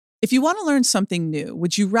If you want to learn something new,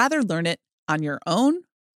 would you rather learn it on your own,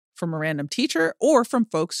 from a random teacher, or from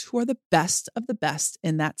folks who are the best of the best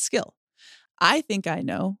in that skill? I think I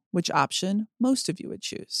know which option most of you would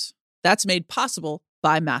choose. That's made possible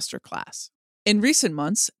by Masterclass. In recent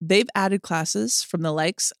months, they've added classes from the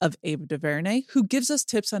likes of Ava DuVernay, who gives us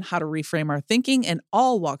tips on how to reframe our thinking in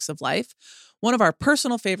all walks of life. One of our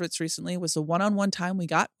personal favorites recently was the one-on-one time we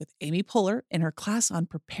got with Amy Poehler in her class on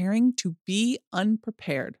preparing to be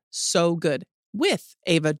unprepared. So good. With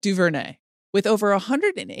Ava DuVernay. With over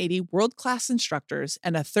 180 world-class instructors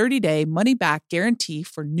and a 30-day money-back guarantee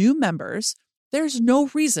for new members, there's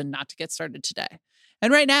no reason not to get started today.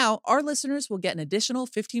 And right now, our listeners will get an additional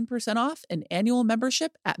 15% off an annual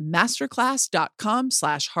membership at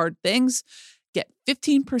masterclass.com/hardthings. Get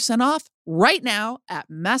 15% off right now at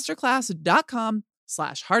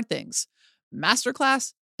masterclass.com/hardthings.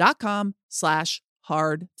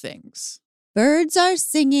 Masterclass.com/hardthings. Birds are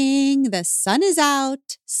singing, the sun is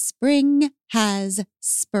out, spring has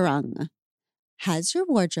sprung. Has your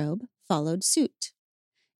wardrobe followed suit?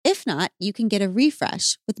 If not, you can get a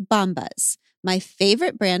refresh with Bombas, my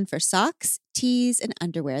favorite brand for socks, tees, and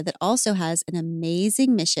underwear that also has an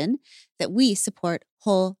amazing mission that we support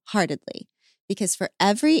wholeheartedly. Because for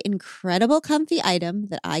every incredible comfy item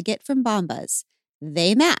that I get from Bombas,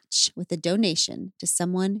 they match with a donation to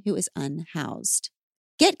someone who is unhoused.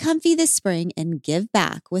 Get comfy this spring and give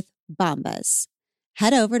back with Bombas.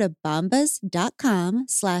 Head over to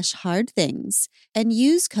bombas.com/hardthings and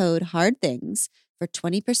use code HARDTHINGS for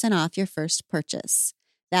 20% off your first purchase.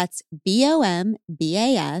 That's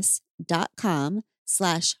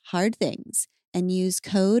bombas.com/hardthings and use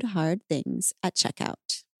code HARDTHINGS at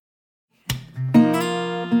checkout.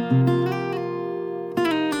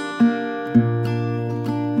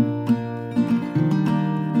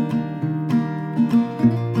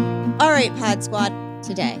 All right, Pod Squad.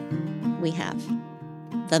 Today, we have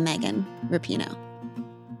the Megan Rapinoe.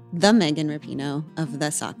 The Megan Rapinoe of the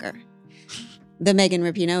soccer. The Megan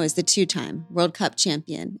Rapinoe is the two-time World Cup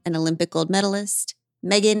champion and Olympic gold medalist.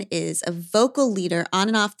 Megan is a vocal leader on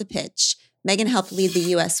and off the pitch. Megan helped lead the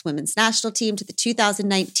U.S. women's national team to the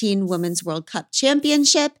 2019 Women's World Cup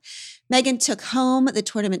Championship. Megan took home the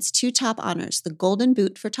tournament's two top honors, the Golden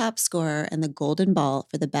Boot for top scorer and the Golden Ball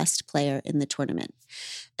for the best player in the tournament.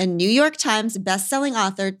 A New York Times bestselling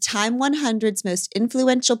author, Time 100's most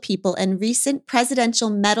influential people, and recent Presidential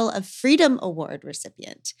Medal of Freedom Award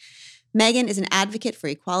recipient. Megan is an advocate for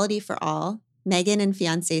equality for all. Megan and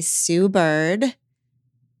fiancé Sue Bird,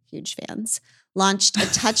 huge fans, launched A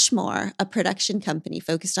Touch More, a production company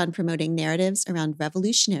focused on promoting narratives around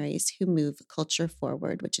revolutionaries who move culture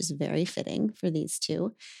forward, which is very fitting for these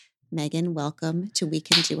two. Megan, welcome to We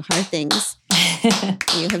Can Do Hard Things.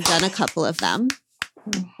 You have done a couple of them.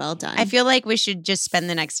 Well done. I feel like we should just spend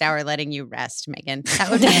the next hour letting you rest, Megan. That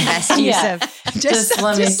would be the best use of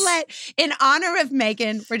in honor of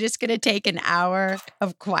Megan, we're just going to take an hour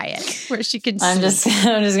of quiet where she can I'm just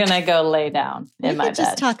going to go lay down in my bed.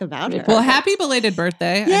 Just talk about her. Well, happy belated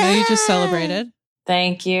birthday. Yeah. I know you just celebrated.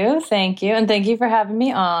 Thank you. Thank you. And thank you for having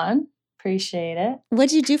me on. Appreciate it.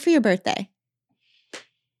 What'd you do for your birthday?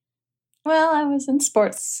 Well, I was in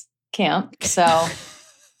sports camp, so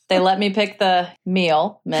they let me pick the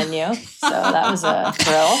meal menu. So that was a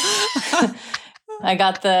thrill. I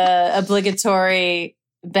got the obligatory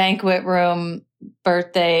banquet room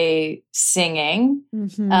birthday singing.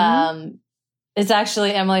 Mm-hmm. It's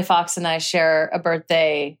actually Emily Fox and I share a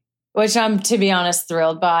birthday, which I'm, to be honest,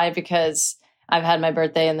 thrilled by because I've had my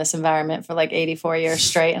birthday in this environment for like 84 years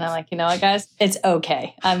straight. And I'm like, you know what, guys? It's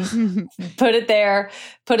okay. Put it there,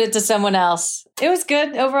 put it to someone else. It was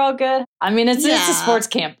good. Overall good. I mean, it's a sports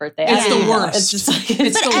camp birthday. It's the worst. It's just like,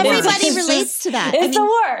 Everybody relates to that. It's the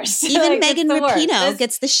worst. Even like, Megan Rapinoe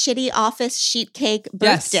gets the shitty office sheet cake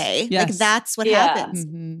birthday. Yes. Like that's what happens.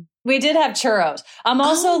 Mm-hmm. We did have churros. I'm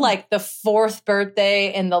also like the fourth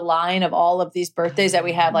birthday in the line of all of these birthdays that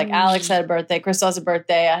we have. Like Alex had a birthday, Crystal has a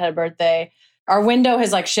birthday, I had a birthday. Our window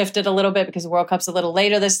has like shifted a little bit because the World Cup's a little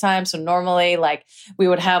later this time. So normally like we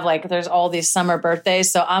would have like, there's all these summer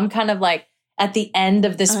birthdays. So I'm kind of like at the end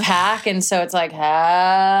of this pack. And so it's like,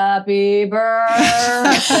 happy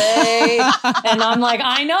birthday. And I'm like,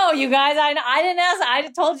 I know you guys, I didn't ask. I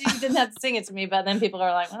told you didn't have to sing it to me. But then people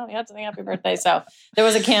are like, well, you have to sing happy birthday. So there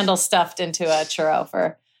was a candle stuffed into a churro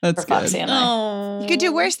for Foxy and I. Oh. You could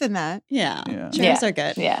do worse than that. Yeah. Churros are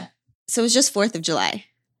good. Yeah. So it was just 4th of July.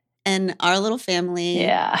 And our little family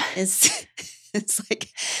is, it's like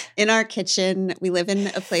in our kitchen. We live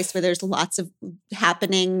in a place where there's lots of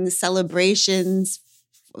happenings, celebrations,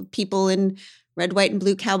 people in red, white, and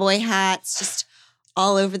blue cowboy hats, just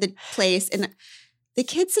all over the place. And the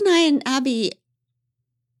kids and I and Abby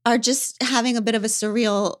are just having a bit of a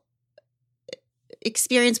surreal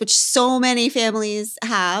experience, which so many families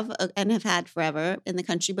have and have had forever in the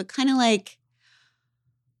country, but kind of like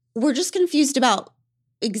we're just confused about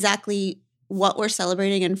exactly what we're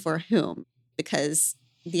celebrating and for whom, because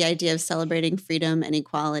the idea of celebrating freedom and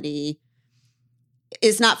equality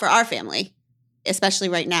is not for our family, especially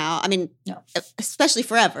right now. I mean, no. Especially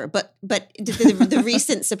forever, but the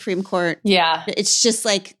recent Supreme Court, it's just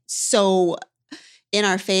like so in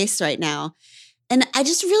our face right now. And I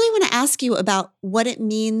just really want to ask you about what it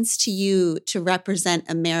means to you to represent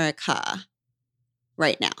America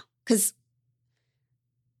right now. Because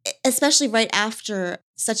especially right after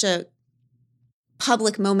such a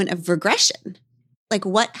public moment of regression, like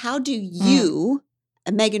how do you,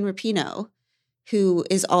 Megan Rapinoe, who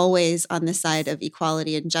is always on the side of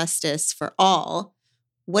equality and justice for all,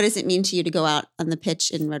 what does it mean to you to go out on the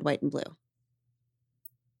pitch in red, white, and blue?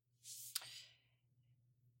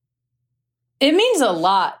 It means a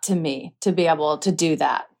lot to me to be able to do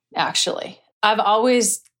that, actually. I've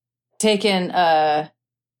always taken,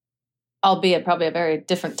 albeit probably a very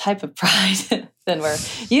different type of pride than we're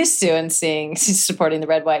used to in supporting the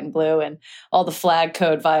red, white, and blue and all the flag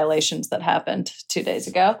code violations that happened 2 days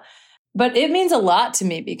ago. But it means a lot to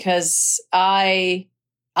me because I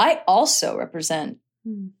also represent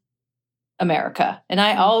America, and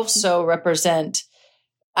I also represent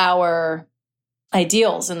our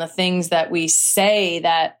ideals and the things that we say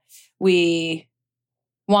that we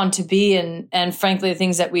want to be, and frankly, the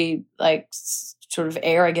things that we like sort of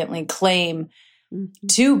arrogantly claim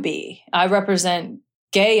to be. I represent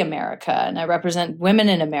gay America, and I represent women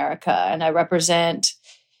in America, and I represent,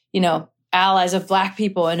 allies of Black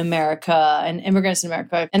people in America and immigrants in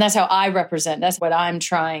America. And that's how I represent. That's what I'm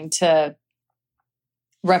trying to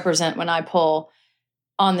represent when I pull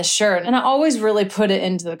on the shirt. And I always really put it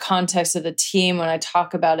into the context of the team when I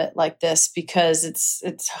talk about it like this, because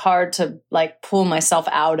it's hard to like pull myself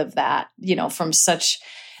out of that, from such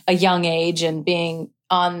a young age and being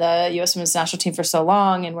on the U.S. Women's National Team for so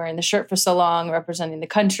long and wearing the shirt for so long, representing the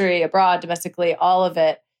country, abroad, domestically, all of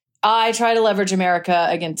it. I try to leverage America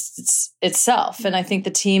against itself. And I think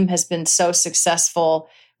the team has been so successful,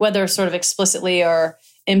 whether sort of explicitly or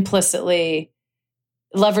implicitly,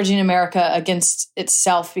 leveraging America against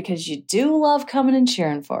itself, because you do love coming and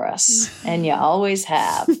cheering for us. And you always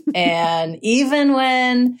have. And even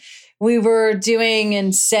when we were doing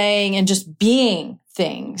and saying and just being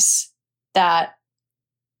things that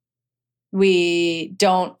we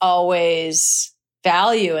don't always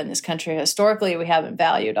value in this country, historically, we haven't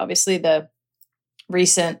valued. Obviously, the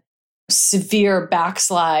recent severe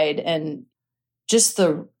backslide and just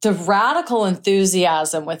the radical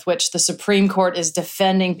enthusiasm with which the Supreme Court is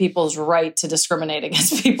defending people's right to discriminate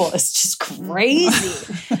against people is just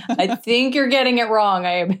crazy. I think you're getting it wrong.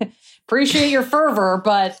 I appreciate your fervor,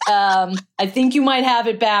 but I think you might have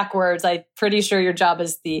it backwards. I'm pretty sure your job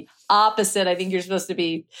is the opposite. I think you're supposed to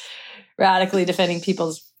be radically defending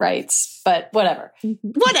people's rights, but whatever.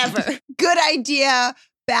 Whatever. Good idea,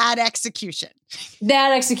 bad execution.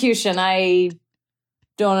 Bad execution. I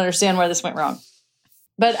don't understand where this went wrong.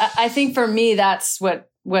 But I think for me, that's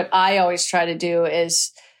what I always try to do,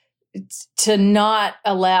 is to not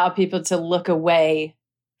allow people to look away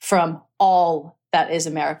from all that is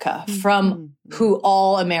America, from who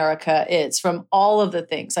all America is, from all of the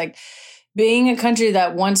things. Like, being a country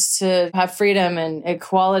that wants to have freedom and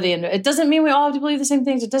equality, and it doesn't mean we all have to believe the same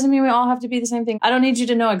things. It doesn't mean we all have to be the same thing. I don't need you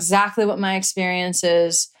to know exactly what my experience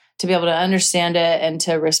is to be able to understand it and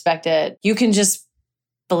to respect it. You can just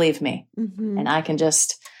believe me, and I can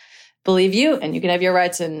just believe you, and you can have your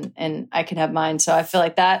rights and I can have mine. So I feel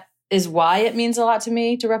like that is why it means a lot to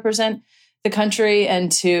me to represent the country and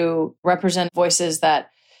to represent voices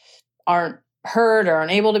that aren't heard or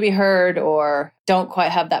aren't able to be heard or don't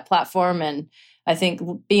quite have that platform. And I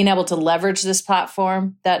think being able to leverage this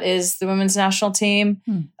platform that is the women's national team,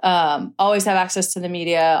 always have access to the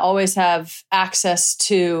media, always have access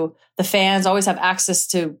to the fans, always have access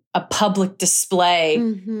to a public display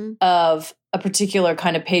of a particular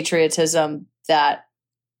kind of patriotism that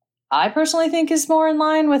I personally think is more in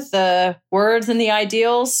line with the words and the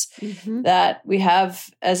ideals that we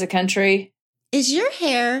have as a country. Is your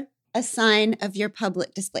hair a sign of your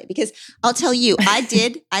public display? Because I'll tell you, I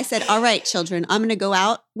said, all right, children, I'm going to go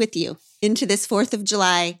out with you into this 4th of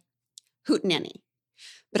July hootenanny.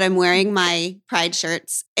 But I'm wearing my pride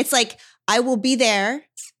shirts. It's like, I will be there,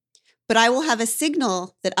 but I will have a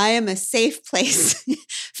signal that I am a safe place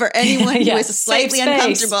for anyone who is slightly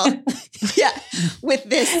uncomfortable with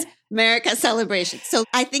this America celebration. So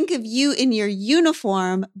I think of you in your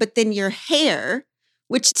uniform, but then your hair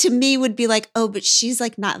which to me would be like, oh, but she's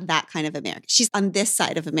like not that kind of America. She's on this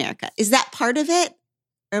side of America. Is that part of it?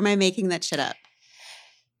 Or am I making that shit up?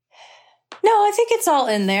 No, I think it's all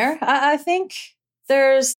in there. I think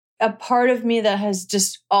there's a part of me that has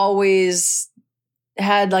just always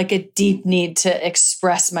had like a deep need to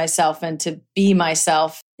express myself and to be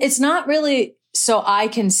myself. It's not really so I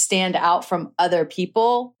can stand out from other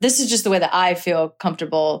people. This is just the way that I feel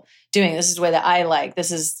comfortable doing. This is the way that I like. This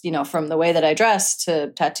is, from the way that I dress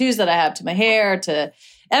to tattoos that I have to my hair to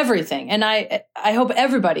everything. And I hope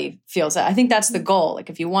everybody feels that. I think that's the goal. Like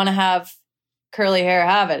if you want to have curly hair,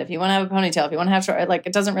 have it. If you want to have a ponytail, if you want to have short, like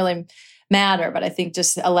it doesn't really matter. But I think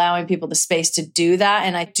just allowing people the space to do that.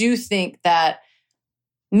 And I do think that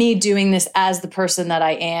me doing this as the person that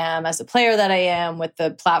I am, as the player that I am, with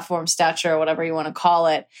the platform stature or whatever you want to call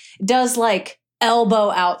it, does like elbow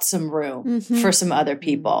out some room for some other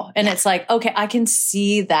people. And it's like, okay, I can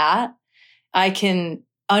see that. I can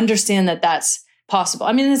understand that that's possible.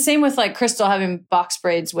 I mean, the same with like Crystal having box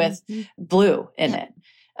braids with blue in it.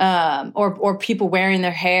 Or people wearing their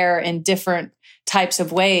hair in different types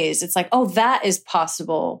of ways. It's like, oh, that is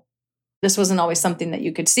possible. This wasn't always something that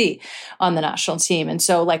you could see on the national team. And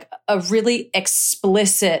so like a really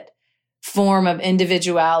explicit form of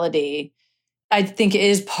individuality, I think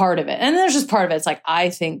is part of it. And there's just part of it. It's like,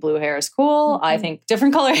 I think blue hair is cool. I think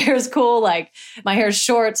different color hair is cool. Like my hair is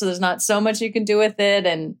short, so there's not so much you can do with it.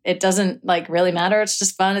 And it doesn't like really matter. It's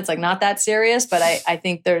just fun. It's like not that serious. But I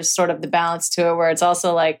think there's sort of the balance to it where it's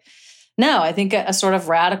also like, no, I think a sort of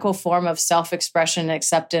radical form of self-expression and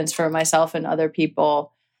acceptance for myself and other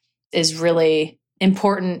people is really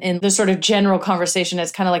important in the sort of general conversation.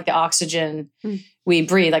 It's kind of like the oxygen we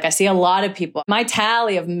breathe. Like I see a lot of people, my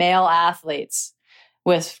tally of male athletes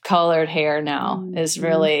with colored hair now is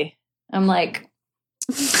really, I'm like,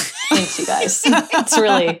 thanks you guys.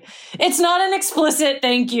 It's not an explicit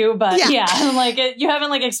thank you, but yeah I'm like, you haven't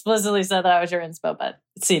like explicitly said that I was your inspo, but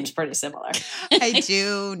it seems pretty similar. I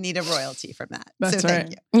do need a royalty from that. That's so right.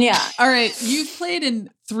 Thank you. Yeah. All right. You've played in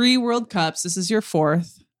 3 World Cups. This is your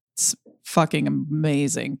 4th. It's fucking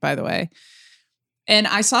amazing, by the way. And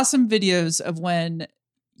I saw some videos of when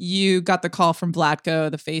you got the call from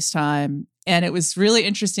Vlatko, the FaceTime, and it was really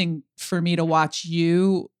interesting for me to watch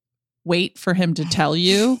you wait for him to tell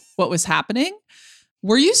you what was happening.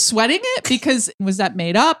 Were you sweating it? Because was that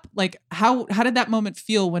made up? Like how did that moment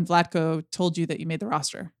feel when Vlatko told you that you made the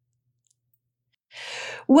roster?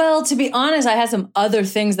 Well, to be honest, I had some other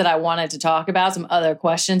things that I wanted to talk about, some other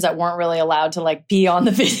questions that weren't really allowed to like be on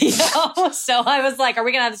the video. So I was like, are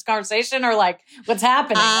we going to have this conversation or like what's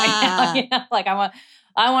happening right now? Like I want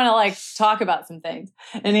to like talk about some things.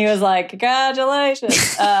 And he was like,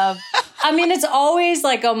 congratulations. I mean, it's always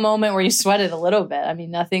like a moment where you sweat it a little bit. I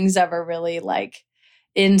mean, nothing's ever really like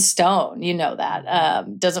in stone, you know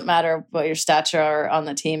that. Doesn't matter what your stature on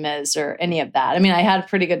the team is or any of that. I mean, I had a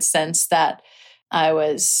pretty good sense that I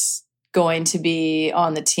was going to be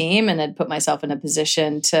on the team and had put myself in a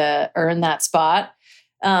position to earn that spot.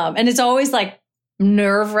 And it's always like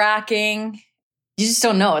nerve-wracking. You just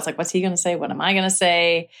don't know. It's like, what's he going to say? What am I going to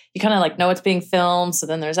say? You kind of like know it's being filmed. So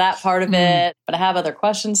then there's that part of it. But I have other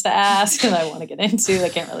questions to ask and I want to get into. I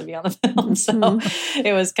can't really be on the film. So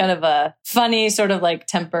it was kind of a funny sort of like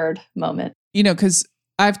tempered moment. Because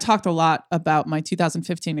I've talked a lot about my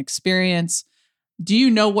 2015 experience. Do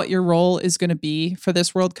you know what your role is going to be for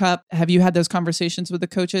this World Cup? Have you had those conversations with the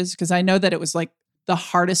coaches? Because I know that it was like the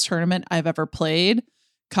hardest tournament I've ever played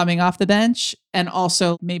coming off the bench, and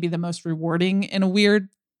also maybe the most rewarding in a weird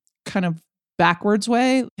kind of backwards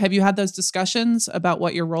way. Have you had those discussions about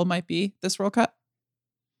what your role might be this World Cup?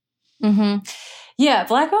 Yeah,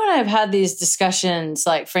 Vlatko and I have had these discussions,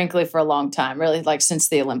 like, frankly, for a long time, really, like since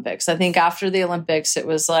the Olympics. I think after the Olympics, it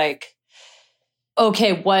was like,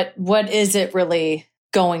 okay, what is it really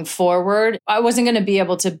going forward? I wasn't going to be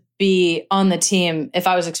able to be on the team if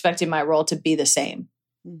I was expecting my role to be the same,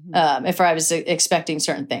 if I was expecting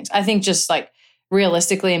certain things. I think just like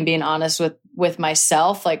realistically and being honest with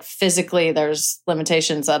myself, like physically, there's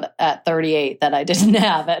limitations at 38 that I didn't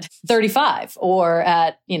have at 35 or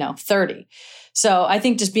at 30. So I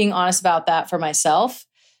think just being honest about that for myself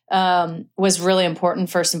was really important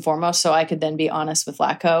first and foremost, so I could then be honest with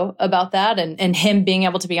Vlatko about that and him being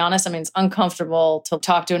able to be honest. I mean, it's uncomfortable to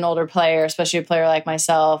talk to an older player, especially a player like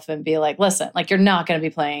myself, and be like, listen, like you're not going to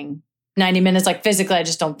be playing 90 minutes. Like physically, I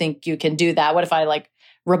just don't think you can do that. What if I like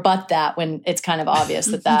rebut that when it's kind of obvious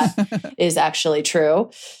that is actually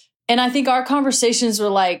true? And I think our conversations were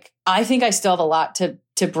like, I think I still have a lot to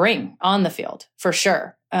bring on the field for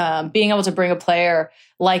sure. Being able to bring a player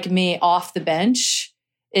like me off the bench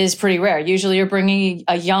is pretty rare. Usually you're bringing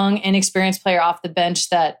a young, inexperienced player off the bench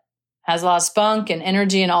that has a lot of spunk and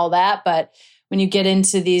energy and all that. But when you get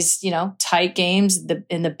into these, tight games,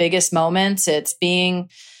 in the biggest moments, it's being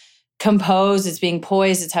composed, it's being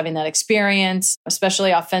poised, it's having that experience,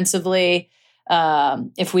 especially offensively.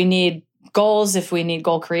 If we need goals, if we need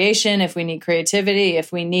goal creation, if we need creativity,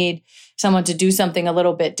 if we need someone to do something a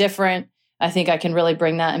little bit different, I think I can really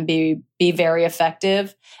bring that and be very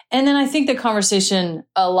effective. And then I think the conversation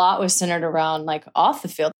a lot was centered around like off the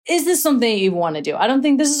field. Is this something you want to do? I don't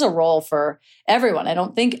think this is a role for everyone. I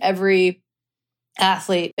don't think every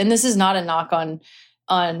athlete, and this is not a knock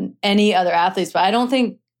on any other athletes, but I don't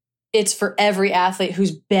think it's for every athlete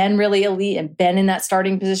who's been really elite and been in that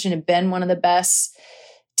starting position and been one of the best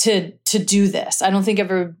to do this. I don't think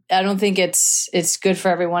it's good for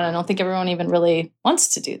everyone. I don't think everyone even really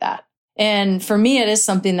wants to do that. And for me, it is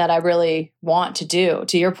something that I really want to do.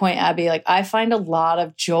 To your point, Abby, like I find a lot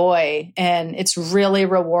of joy, and it's really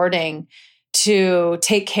rewarding to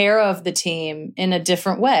take care of the team in a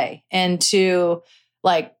different way and to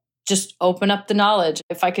like just open up the knowledge.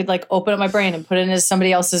 If I could like open up my brain and put it into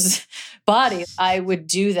somebody else's body, I would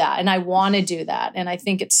do that. And I want to do that. And I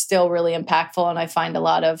think it's still really impactful. And I find a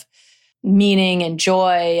lot of meaning and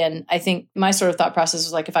joy. And I think my sort of thought process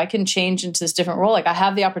was like, if I can change into this different role, like I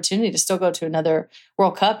have the opportunity to still go to another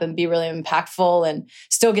World Cup and be really impactful and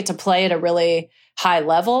still get to play at a really high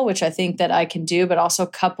level, which I think that I can do, but also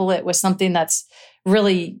couple it with something that's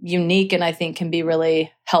really unique and I think can be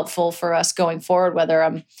really helpful for us going forward, whether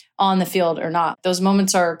I'm on the field or not. Those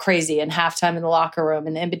moments are crazy, and halftime in the locker room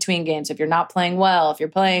and the in-between games. If you're not playing well, if you're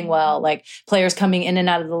playing well, like players coming in and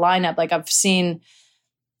out of the lineup, like I've seen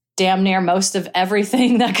damn near most of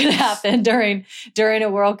everything that could happen during a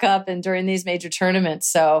World Cup and during these major tournaments.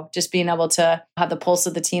 So just being able to have the pulse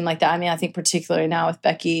of the team like that. I mean, I think particularly now with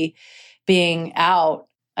Becky being out,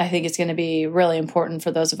 I think it's going to be really important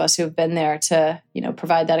for those of us who have been there to,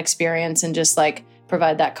 provide that experience and just like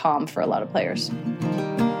provide that calm for a lot of players.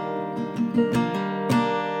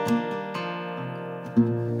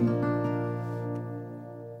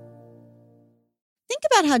 Think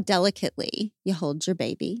about how delicately you hold your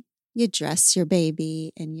baby, you dress your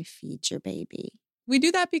baby, and you feed your baby. We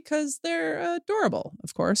do that because they're adorable,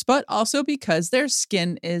 of course, but also because their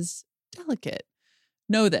skin is delicate.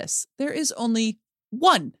 Know this, there is only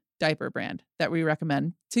one diaper brand that we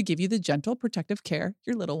recommend to give you the gentle protective care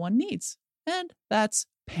your little one needs. And that's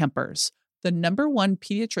Pampers, the #1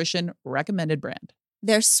 pediatrician recommended brand.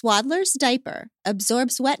 Their Swaddler's diaper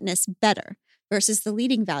absorbs wetness better versus the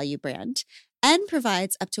leading value brand and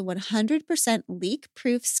provides up to 100%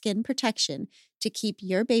 leak-proof skin protection to keep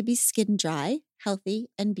your baby's skin dry, healthy,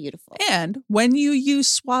 and beautiful. And when you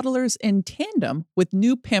use Swaddlers in tandem with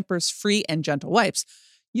new Pampers Free and Gentle wipes,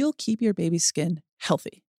 you'll keep your baby's skin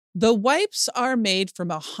healthy. The wipes are made from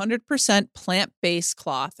 100% plant-based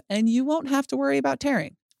cloth, and you won't have to worry about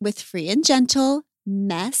tearing. With Free and Gentle,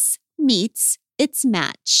 mess meets its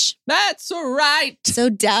match. That's right. So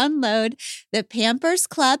download the Pampers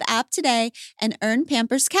Club app today and earn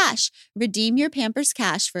Pampers Cash. Redeem your Pampers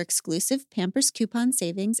Cash for exclusive Pampers coupon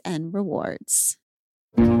savings and rewards.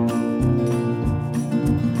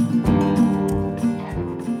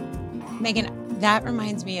 Megan, that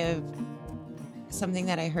reminds me of something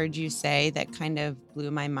that I heard you say that kind of blew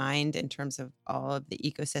my mind in terms of all of the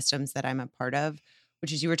ecosystems that I'm a part of,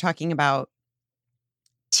 which is you were talking about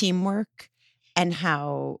teamwork and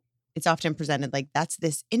how it's often presented like that's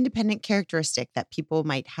this independent characteristic that people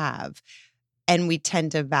might have. And we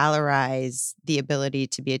tend to valorize the ability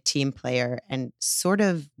to be a team player and sort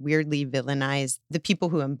of weirdly villainize the people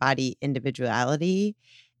who embody individuality.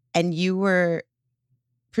 And you were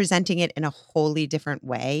presenting it in a wholly different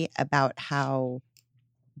way about how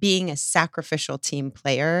being a sacrificial team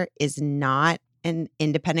player is not an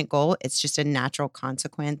independent goal. It's just a natural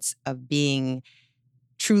consequence of being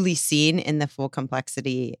truly seen in the full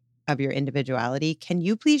complexity of your individuality. Can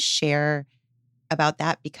you please share about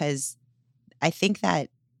that? Because I think that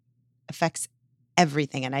affects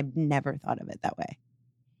everything, and I've never thought of it that way.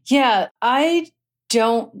 Yeah, I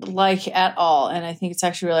don't like at all, and I think it's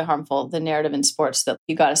actually really harmful, the narrative in sports that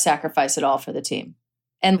you got to sacrifice it all for the team.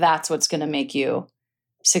 And that's what's going to make you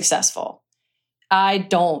successful. I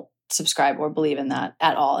don't subscribe or believe in that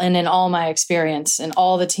at all. And in all my experience and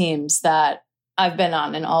all the teams that I've been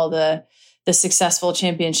on and all the successful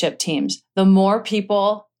championship teams, the more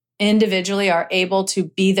people individually are able to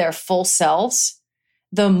be their full selves,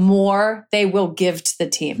 the more they will give to the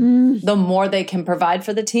team, the more they can provide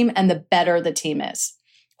for the team, and the better the team is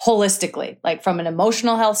holistically, like from an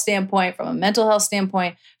emotional health standpoint, from a mental health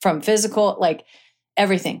standpoint, from physical, like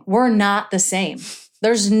everything. We're not the same.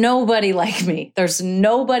 There's nobody like me. There's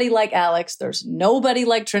nobody like Alex. There's nobody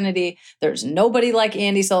like Trinity. There's nobody like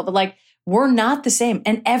Andy Sullivan. Like, we're not the same.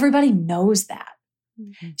 And everybody knows that.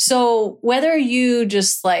 Mm-hmm. So whether you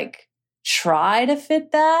just like try to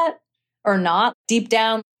fit that or not, deep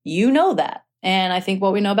down, you know that. And I think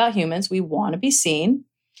what we know about humans, we want to be seen.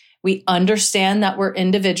 We understand that we're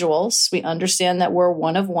individuals. We understand that we're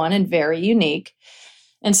one of one and very unique.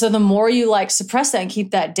 And so the more you like suppress that and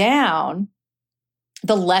keep that down,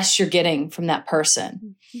 the less you're getting from that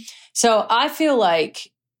person. Mm-hmm. So I feel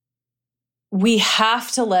like we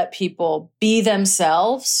have to let people be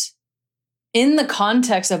themselves in the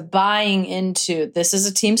context of buying into this is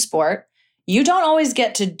a team sport. You don't always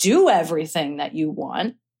get to do everything that you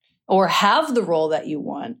want or have the role that you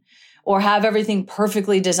want or have everything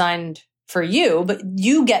perfectly designed for you, but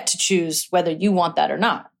you get to choose whether you want that or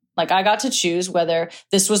not. Like I got to choose whether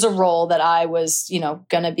this was a role that I was,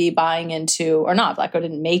 going to be buying into or not. Blacko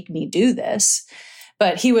didn't make me do this,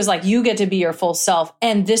 but he was like, you get to be your full self.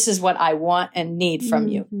 And this is what I want and need from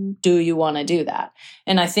you. Do you want to do that?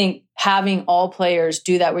 And I think having all players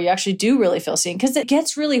do that where you actually do really feel seen, because it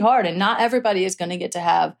gets really hard and not everybody is going to get to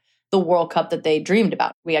have the World Cup that they dreamed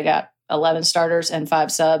about. We got 11 starters and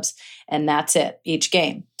 5 subs, and that's it each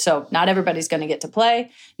game. So not everybody's going to get to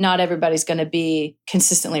play. Not everybody's going to be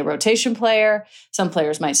consistently a rotation player. Some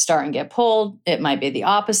players might start and get pulled. It might be the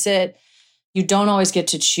opposite. You don't always get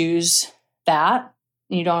to choose that.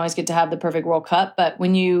 You don't always get to have the perfect World Cup. But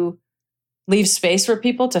when you leave space for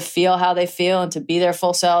people to feel how they feel and to be their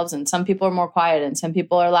full selves, and some people are more quiet and some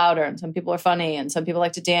people are louder and some people are funny and some people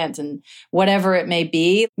like to dance and whatever it may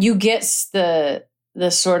be, you get the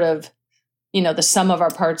sort of, the sum of our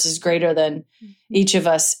parts is greater than each of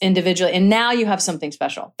us individually. And now you have something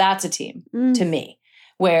special. That's a team to me,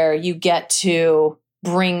 where you get to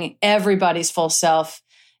bring everybody's full self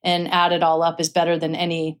and add it all up is better than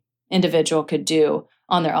any individual could do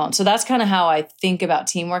on their own. So that's kind of how I think about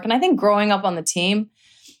teamwork. And I think growing up on the team,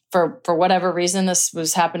 for whatever reason this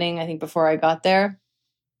was happening, I think before I got there,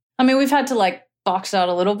 I mean, we've had to like box out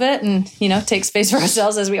a little bit and, take space for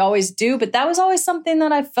ourselves as we always do. But that was always something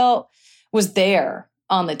that I felt was there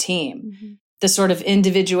on the team. Mm-hmm. The sort of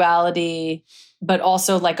individuality, but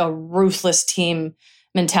also like a ruthless team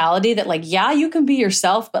mentality that like, yeah, you can be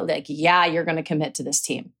yourself, but like, yeah, you're going to commit to this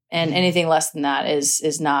team. And anything less than that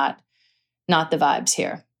is not the vibes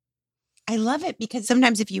here. I love it because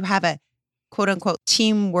sometimes if you have a quote unquote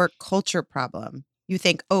teamwork culture problem, you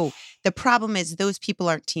think, oh, the problem is those people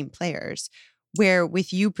aren't team players. Where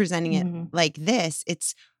with you presenting it like this,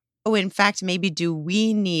 it's, oh, in fact, maybe do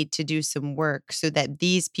we need to do some work so that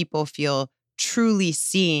these people feel truly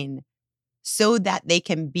seen so that they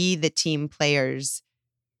can be the team players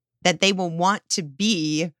that they will want to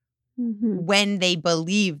be when they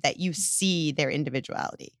believe that you see their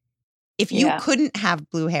individuality. If you couldn't have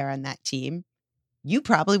blue hair on that team, you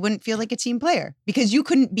probably wouldn't feel like a team player because you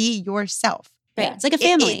couldn't be yourself. Right. Yeah. It's like a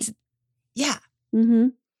family.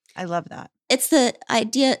 I love that. It's the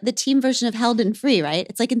idea, the team version of held and free, right?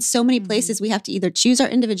 It's like in so many places we have to either choose our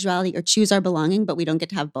individuality or choose our belonging, but we don't get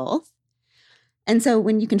to have both. And so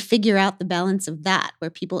when you can figure out the balance of that, where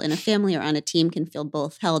people in a family or on a team can feel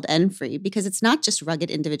both held and free, because it's not just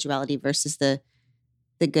rugged individuality versus the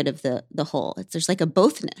good of the whole. There's like a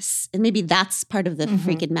bothness. And maybe that's part of the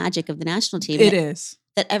freaking magic of the national team. It is.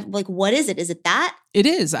 Like, what is it? Is it that? It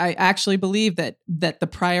is. I actually believe that the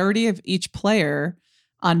priority of each player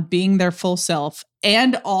on being their full self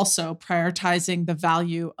and also prioritizing the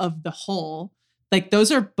value of the whole, like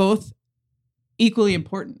those are both equally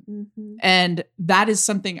important. And that is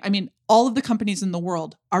something, I mean, all of the companies in the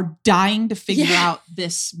world are dying to figure out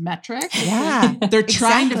this metric. Yeah. They're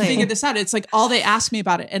trying to figure this out. It's like all they ask me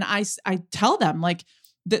about it. And I tell them like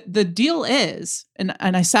the deal is, and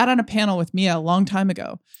I sat on a panel with Mia a long time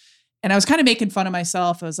ago and I was kind of making fun of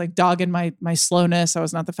myself. I was like dogging my slowness. I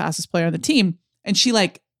was not the fastest player on the team. And she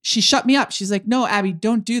shut me up. She's like, no, Abby,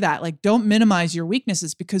 don't do that. Like, don't minimize your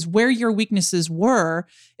weaknesses, because where your weaknesses were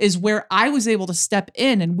is where I was able to step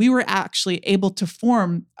in and we were actually able to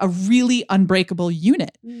form a really unbreakable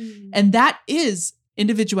unit. And that is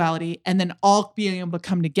individuality and then all being able to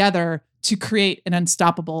come together to create an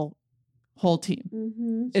unstoppable whole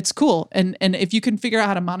team. It's cool. And if you can figure out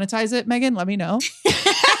how to monetize it, Megan, let me know.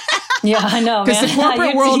 Yeah, I know, because the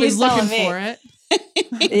corporate world is looking for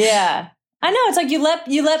it. Yeah. I know. It's like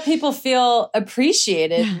you let people feel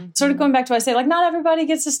appreciated. Sort of going back to what I say, like not everybody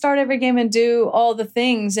gets to start every game and do all the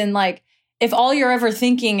things. And like, if all you're ever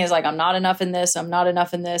thinking is like, I'm not enough in this, I'm not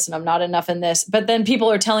enough in this, and I'm not enough in this, but then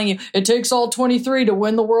people are telling you it takes all 23 to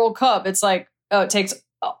win the World Cup. It's like, oh, it takes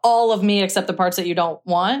all of me except the parts that you don't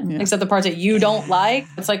want, except the parts that you don't like.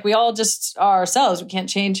 It's like we all just are ourselves. We can't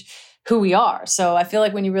change who we are. So I feel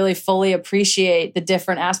like when you really fully appreciate the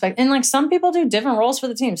different aspects, and like some people do different roles for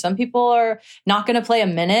the team. Some people are not going to play a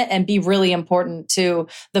minute and be really important to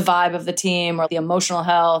the vibe of the team or the emotional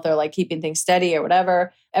health or like keeping things steady or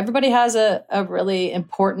whatever. Everybody has a really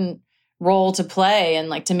important role to play, and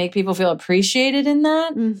like to make people feel appreciated in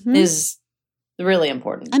that is really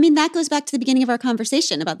important. I mean, that goes back to the beginning of our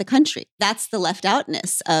conversation about the country. That's the left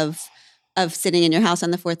outness of sitting in your house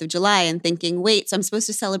on the 4th of July and thinking, wait, so I'm supposed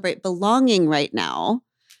to celebrate belonging right now,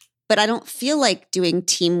 but I don't feel like doing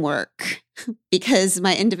teamwork because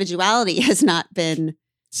my individuality has not been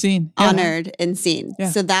honored and seen. Yeah.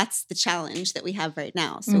 So that's the challenge that we have right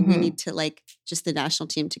now. So we need to like just the national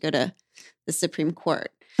team to go to the Supreme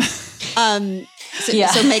Court. So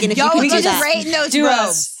Megan, if you could do that. Right in those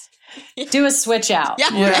robes. Do a switch out.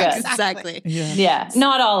 Yeah, we're good. Exactly. Yeah,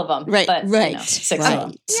 not all of them, right? But, right. You know, 6 of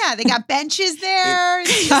them. Yeah, they got benches there.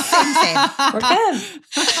 Same. We're good.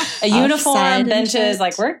 A uniform, benches,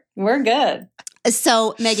 like we're good.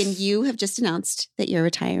 So, Megan, you have just announced that you're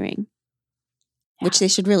retiring, which they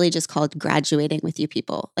should really just call graduating with you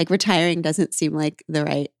people. Like retiring doesn't seem like the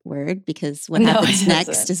right word because what happens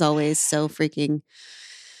next is always so freaking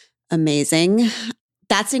amazing.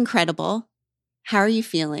 That's incredible. How are you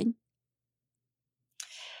feeling?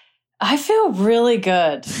 I feel really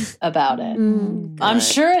good about it. I'm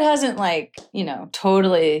sure it hasn't like,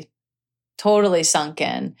 totally sunk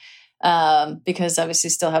in because obviously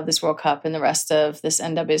still have this World Cup and the rest of this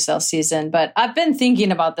NWSL season. But I've been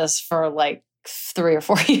thinking about this for like 3 or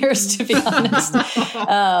 4 years, to be honest.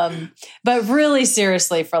 But really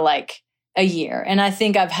seriously for like a year. And I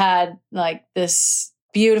think I've had like this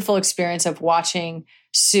beautiful experience of watching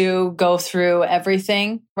Sue go through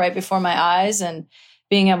everything right before my eyes and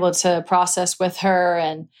being able to process with her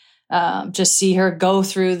and just see her go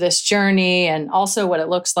through this journey and also what it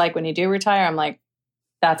looks like when you do retire. I'm like,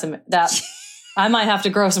 that I might have to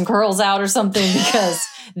grow some curls out or something because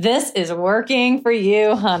this is working for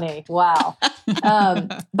you, honey. Wow.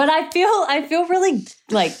 But I feel really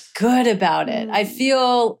like good about it. I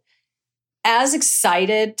feel as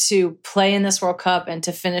excited to play in this World Cup and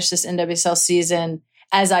to finish this NWSL season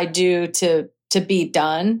as I do to be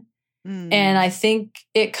done. And I think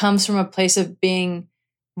it comes from a place of being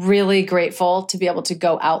really grateful to be able to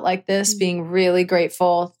go out like this, being really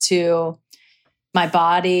grateful to my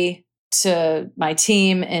body, to my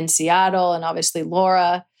team in Seattle, and obviously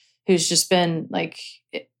Laura, who's just been like,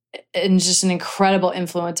 and just an incredible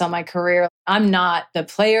influence on my career. I'm not the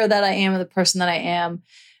player that I am or the person that I am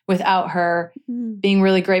without her. Being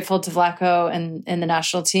really grateful to Vlatko and the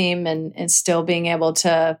national team and still being able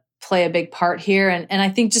to play a big part here. And I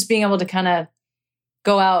think just being able to kind of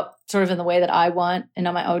go out sort of in the way that I want and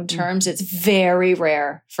on my own terms, it's very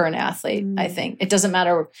rare for an athlete, I think. It doesn't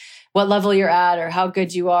matter what level you're at or how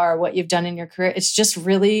good you are or what you've done in your career. It's just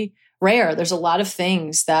really rare. There's a lot of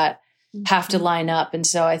things that have to line up. And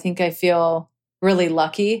so I think I feel really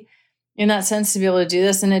lucky in that sense to be able to do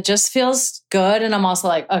this. And it just feels good. And I'm also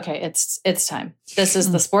like, okay, it's time. This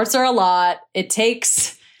is the sports are a lot. It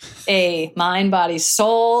takes a mind, body,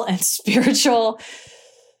 soul, and spiritual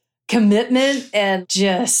commitment and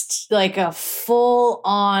just like a full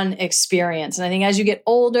on experience. And I think as you get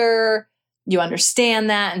older, you understand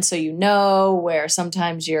that. And so you know where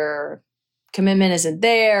sometimes your commitment isn't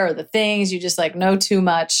there or the things you just like know too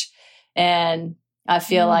much. And I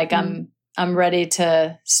feel like I'm ready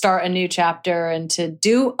to start a new chapter and to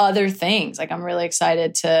do other things. Like I'm really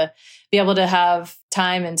excited to be able to have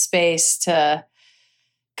time and space to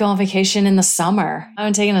go on vacation in the summer. I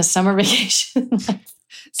haven't taken a summer vacation in like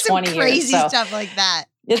 20 Some crazy years, so. stuff like that.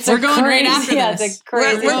 We're going right after this. It's a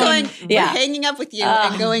crazy. We're hanging up with you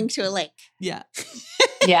and going to a lake. Yeah.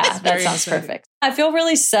 Yeah, that sounds perfect. I feel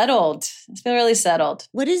really settled.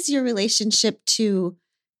 What is your relationship to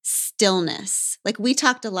stillness? Like we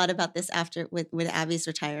talked a lot about this after with Abby's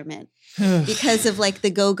retirement because of like the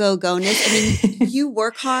go-go-go-ness. I mean, you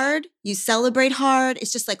work hard, you celebrate hard.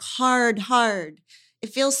 It's just like hard. It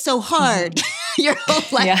feels so hard your whole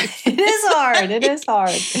life. Yeah, it is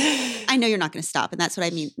hard. I know you're not going to stop. And that's what I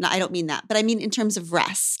mean. No, I don't mean that. But I mean in terms of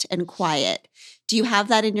rest and quiet. Do you have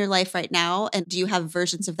that in your life right now? And do you have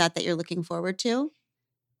versions of that you're looking forward to?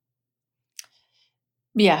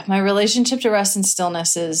 Yeah, my relationship to rest and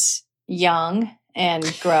stillness is young and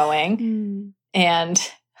growing.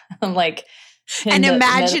 And I'm like... And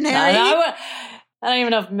imaginary? I don't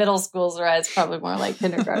even know if middle school's right. It's probably more like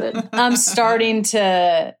kindergarten. I'm starting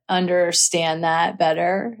to understand that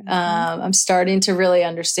better. I'm starting to really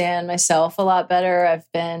understand myself a lot better. I've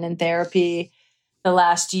been in therapy the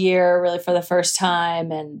last year, really for the first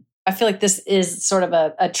time. And I feel like this is sort of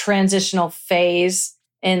a transitional phase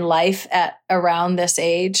in life at around this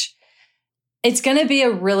age. It's going to be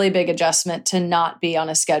a really big adjustment to not be on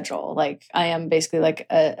a schedule. Like I am basically like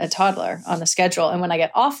a toddler on a schedule. And when I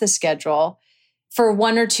get off the schedule for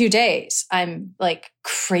 1 or 2 days, I'm like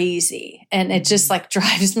crazy. And it just like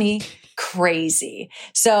drives me crazy.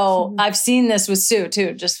 So I've seen this with Sue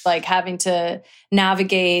too, just like having to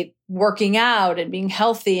navigate working out and being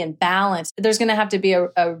healthy and balanced. There's going to have to be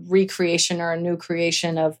a recreation or a new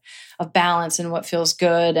creation of balance and what feels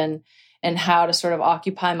good and how to sort of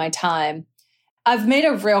occupy my time. I've made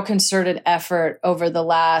a real concerted effort over the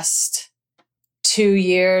last 2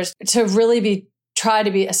 years to really try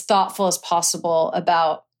to be as thoughtful as possible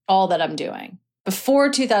about all that I'm doing. Before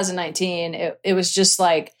 2019, it was just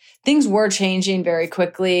like things were changing very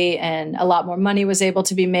quickly and a lot more money was able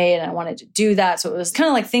to be made and I wanted to do that. So it was kind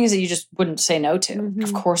of like things that you just wouldn't say no to. Mm-hmm.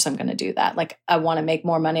 Of course I'm going to do that. Like I want to make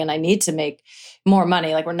more money and I need to make more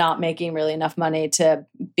money. Like we're not making really enough money to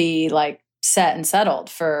be like set and settled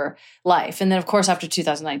for life. And then of course, after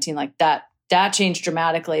 2019, like that changed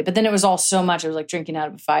dramatically, but then it was all so much, it was like drinking out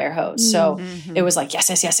of a fire hose. So it was like,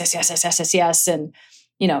 yes. And,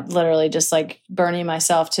 you know, literally just like burning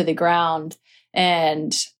myself to the ground.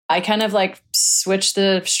 And I kind of like switched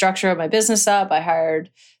the structure of my business up. I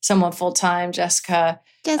hired someone full-time, Jessica.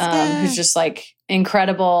 Who's just like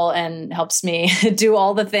incredible and helps me do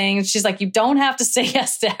all the things. She's like, you don't have to say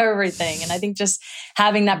yes to everything. And I think just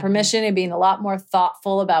having that permission and being a lot more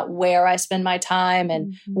thoughtful about where I spend my time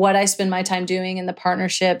and what I spend my time doing in the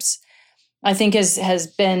partnerships, I think has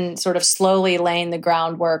been sort of slowly laying the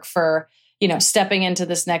groundwork for, you know, stepping into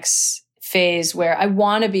this next phase where I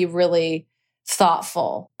want to be really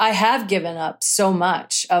thoughtful. I have given up so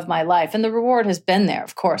much of my life and the reward has been there.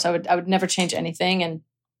 Of course, I would never change anything. And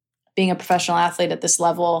being a professional athlete at this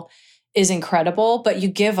level is incredible, but you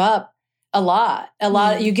give up a lot.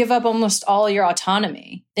 You give up almost all your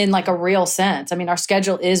autonomy in like a real sense. I mean, our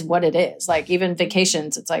schedule is what it is. Like even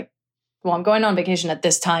vacations, it's like, well, I'm going on vacation at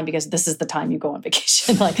this time because this is the time you go on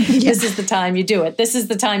vacation. Like this is the time you do it. This is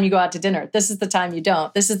the time you go out to dinner. This is the time you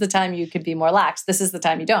don't. This is the time you could be more lax. This is the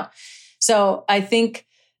time you don't. So I think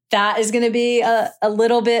that is going to be a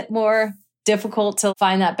little bit more difficult to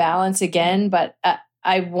find that balance again. But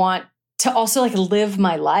I want to also like live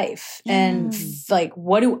my life and like,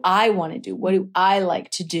 what do I want to do? What do I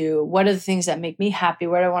like to do? What are the things that make me happy?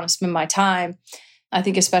 Where do I want to spend my time? I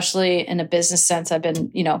think especially in a business sense, I've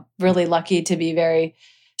been, you know, really lucky to be very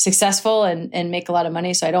successful and make a lot of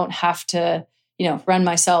money. So I don't have to, you know, run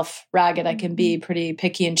myself ragged. I can be pretty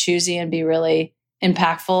picky and choosy and be really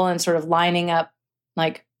impactful and sort of lining up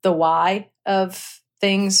like the why of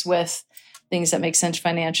things with things that make sense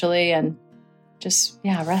financially and just,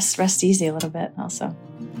 rest easy a little bit also.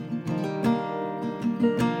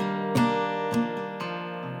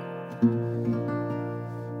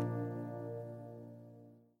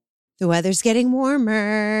 The weather's getting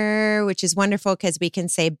warmer, which is wonderful because we can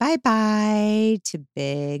say bye-bye to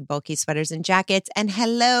big, bulky sweaters and jackets and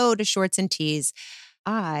hello to shorts and tees.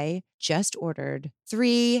 I just ordered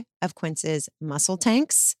 3 of Quince's muscle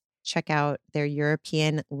tanks. Check out their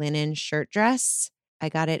European linen shirt dress. I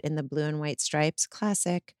got it in the blue and white stripes,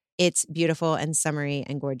 classic. It's beautiful and summery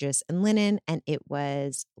and gorgeous and linen, and it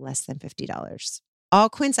was less than $50. All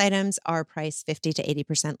Quince items are priced 50 to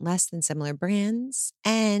 80% less than similar brands,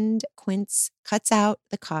 and Quince cuts out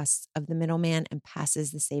the costs of the middleman and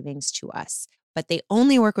passes the savings to us. But they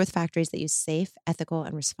only work with factories that use safe, ethical,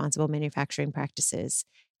 and responsible manufacturing practices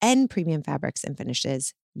and premium fabrics and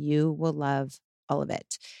finishes. You will love all of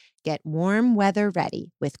it. Get warm weather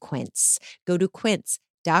ready with Quince. Go to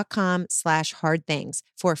quince.com/hardthings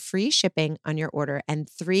for free shipping on your order and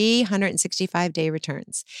 365-day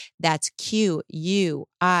returns. That's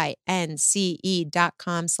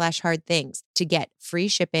QUINCE.com/hardthings to get free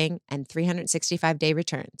shipping and 365-day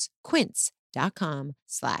returns.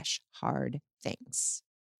 Quince.com/hardthings.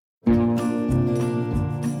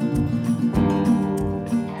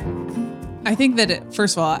 I think that,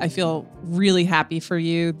 first of all, I feel really happy for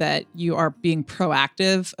you that you are being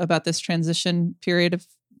proactive about this transition period of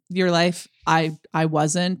your life. I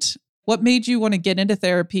wasn't. What made you want to get into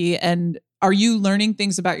therapy? And are you learning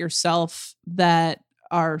things about yourself that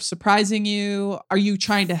are surprising you? Are you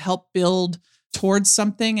trying to help build towards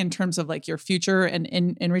something in terms of like your future and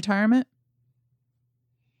in retirement?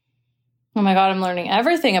 Oh my God, I'm learning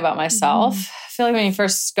everything about myself. I feel like when you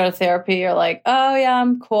first go to therapy, you're like, oh yeah,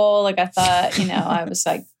 I'm cool. Like I thought, I was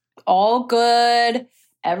like all good.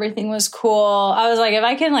 Everything was cool. I was like, if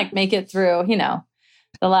I can like make it through,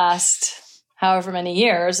 the last however many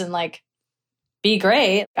years and like be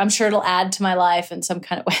great. I'm sure it'll add to my life in some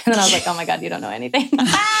kind of way. And then I was like, oh my God, you don't know anything.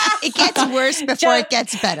 It gets worse before it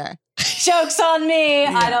gets better. Joke's on me.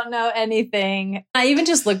 Yeah. I don't know anything. I even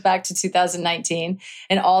just look back to 2019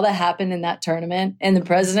 and all that happened in that tournament. And the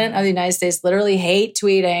president of the United States literally hate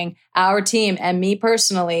tweeting our team and me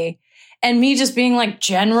personally, and me just being like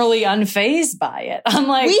generally unfazed by it. I'm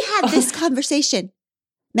like, we had this conversation,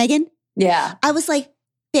 Megan. Yeah. I was like,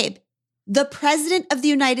 babe, the president of the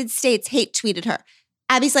United States hate tweeted her.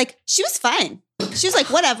 Abby's like, she was fine. She was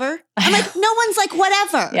like, whatever. I'm like, no one's like,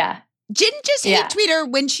 whatever. Yeah. Didn't just hate tweet her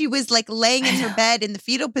when she was like laying in her bed in the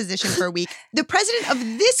fetal position for a week. The president of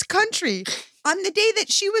this country, on the day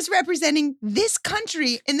that she was representing this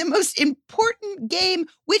country in the most important game,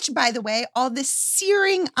 which, by the way, all the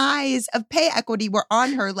searing eyes of pay equity were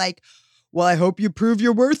on her like, well, I hope you prove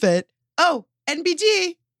you're worth it. Oh,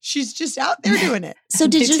 NBG. She's just out there doing it. So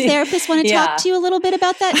did your therapist want to talk to you a little bit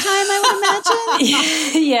about that time, I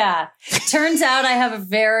would imagine? Yeah. Turns out I have a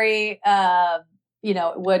very,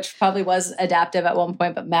 which probably was adaptive at one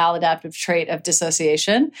point, but maladaptive trait of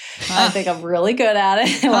dissociation. I think I'm really good at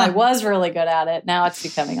it. Well, I was really good at it. Now it's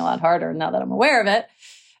becoming a lot harder now that I'm aware of it.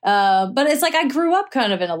 But it's like I grew up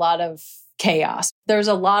kind of in a lot of chaos. There's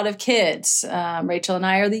a lot of kids. Rachel and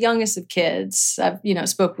I are the youngest of kids. I've,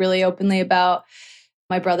 spoke really openly about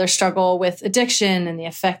my brother's struggle with addiction and the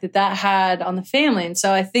effect that had on the family. And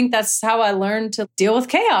so I think that's how I learned to deal with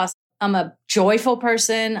chaos. I'm a joyful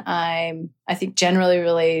person. I think generally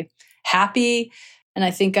really happy. And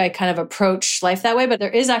I think I kind of approach life that way, but there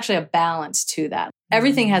is actually a balance to that.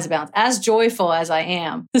 Everything has a balance. As joyful as I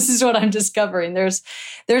am, this is what I'm discovering. There's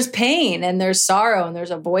pain and there's sorrow and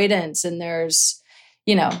there's avoidance and there's,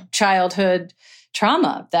 childhood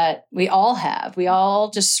trauma that we all have. We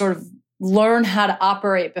all just sort of learn how to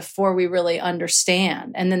operate before we really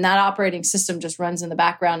understand. And then that operating system just runs in the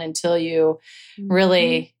background until you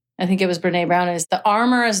really, I think it was Brene Brown, is the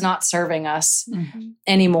armor is not serving us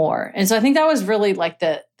anymore. And so I think that was really like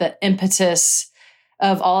the impetus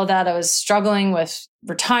of all of that. I was struggling with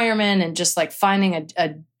retirement and just like finding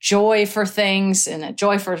a joy for things and a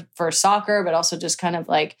joy for soccer, but also just kind of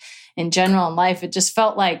like in general in life. It just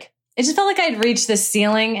felt like I'd reached this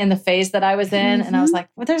ceiling in the phase that I was in. And I was like,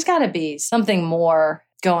 well, there's got to be something more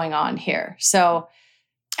going on here. So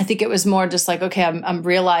I think it was more just like, okay, I'm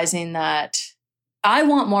realizing that I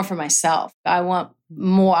want more for myself. I want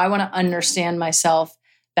more. I want to understand myself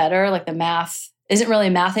better. Like the math isn't really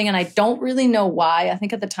mathing. And I don't really know why. I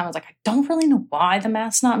think at the time I was like, I don't really know why the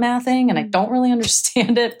math's not mathing. And I don't really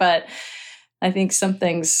understand it. But I think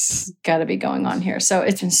something's got to be going on here. So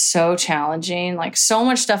it's been so challenging. Like so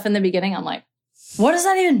much stuff in the beginning. I'm like, what does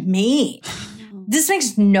that even mean? This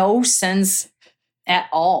makes no sense at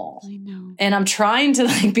all. I know. And I'm trying to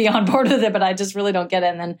like be on board with it, but I just really don't get it.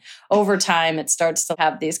 And then over time, it starts to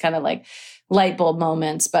have these kind of like light bulb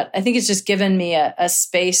moments. But I think it's just given me a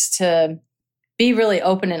space to be really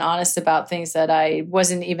open and honest about things that I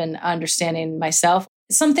wasn't even understanding myself.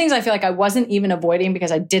 Some things I feel like I wasn't even avoiding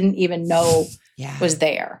because I didn't even know was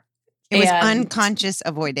there. It was unconscious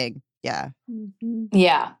avoiding. Yeah.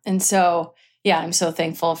 Yeah. And so, I'm so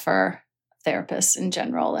thankful for therapists in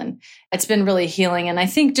general. And it's been really healing. And I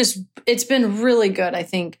think it's been really good, I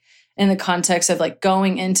think, in the context of like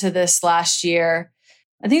going into this last year.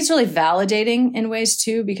 I think it's really validating in ways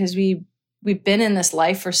too, because we've been in this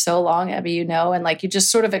life for so long, Abby, and like you just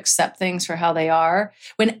sort of accept things for how they are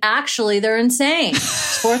when actually they're insane.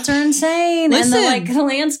 Sports are insane. And the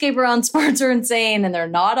landscape around sports are insane. And they're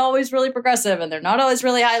not always really progressive and they're not always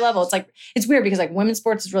really high level. It's like, it's weird because like women's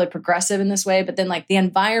sports is really progressive in this way, but then like the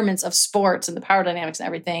environments of sports and the power dynamics and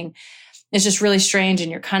everything is just really strange.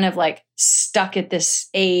 And you're kind of like stuck at this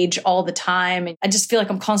age all the time. And I just feel like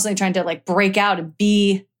I'm constantly trying to like break out and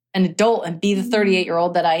be an adult and be the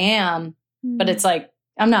 38-year-old that I am. But it's like,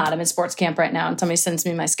 I'm in sports camp right now and somebody sends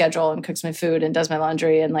me my schedule and cooks my food and does my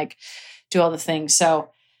laundry and like do all the things. So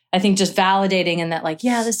I think just validating in that like,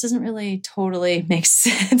 this doesn't really totally make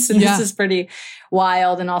sense. And this is pretty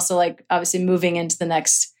wild. And also like obviously moving into the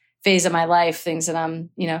next phase of my life, things that I'm,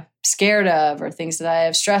 scared of or things that I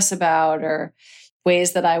have stress about or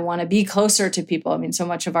ways that I want to be closer to people. I mean, so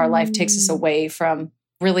much of our life takes us away from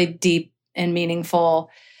really deep and meaningful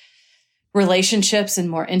relationships and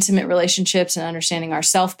more intimate relationships and understanding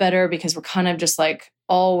ourselves better because we're kind of just like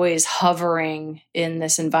always hovering in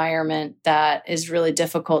this environment that is really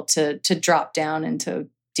difficult to drop down into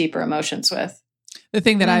deeper emotions with. The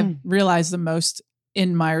thing that I've realized the most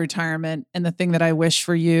in my retirement and the thing that I wish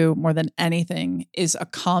for you more than anything is a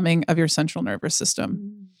calming of your central nervous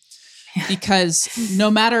system. Because no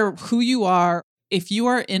matter who you are, if you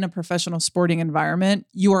are in a professional sporting environment,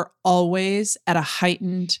 you are always at a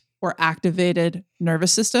heightened or activated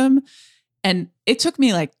nervous system. And it took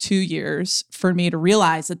me like 2 years for me to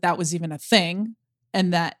realize that that was even a thing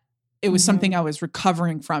and that it was something I was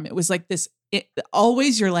recovering from. It was like this,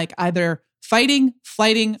 always you're like either fighting,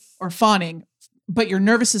 flighting, or fawning, but your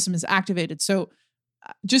nervous system is activated. So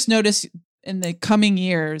just notice in the coming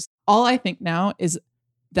years, all I think now is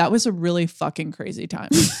that was a really fucking crazy time.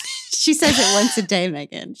 She says it once a day,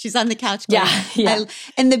 Megan. She's on the couch going, Yeah.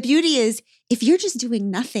 and the beauty is, if you're just doing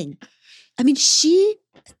nothing, I mean, she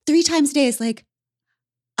 3 times a day is like,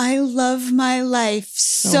 I love my life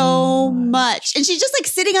so much. And she's just like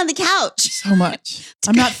sitting on the couch. So much.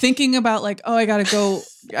 I'm not thinking about like, oh, I gotta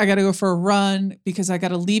go for a run because I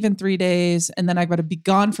gotta leave in 3 days and then I gotta be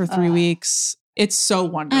gone for 3 weeks. It's so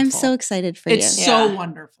wonderful. I'm so excited for you. It's so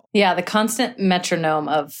wonderful. Yeah, the constant metronome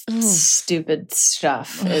of stupid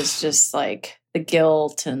stuff is just like the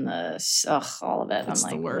guilt and all of it. It's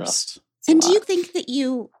I'm like, the worst. And do you think that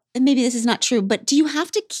and maybe this is not true, but do you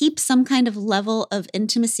have to keep some kind of level of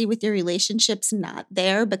intimacy with your relationships not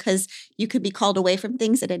there because you could be called away from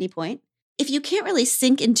things at any point? If you can't really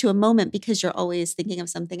sink into a moment because you're always thinking of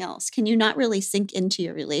something else, can you not really sink into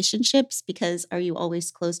your relationships because are you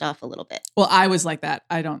always closed off a little bit? Well, I was like that.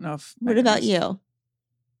 I don't know if. What about you?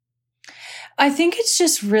 I think it's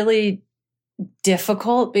just really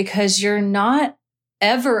difficult because you're not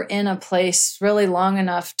ever in a place really long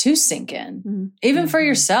enough to sink in, even for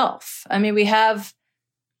yourself. I mean, we have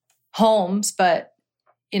homes, but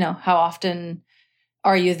how often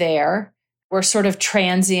are you there? We're sort of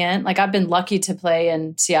transient. Like I've been lucky to play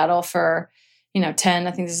in Seattle for, 10,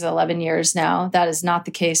 I think this is 11 years now. That is not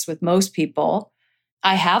the case with most people.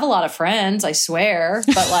 I have a lot of friends, I swear,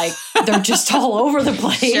 but like they're just all over the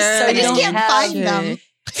place. Sure. So I just can't find them.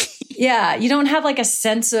 Yeah. You don't have like a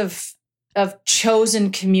sense of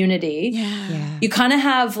chosen community. Yeah. You kind of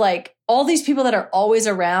have like all these people that are always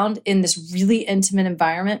around in this really intimate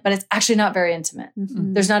environment, but it's actually not very intimate.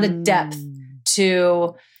 Mm-hmm. There's not a depth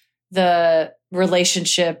to the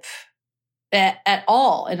relationship at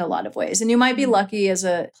all in a lot of ways. And you might be lucky as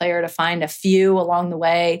a player to find a few along the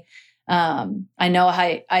way. I know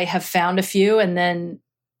I have found a few, and then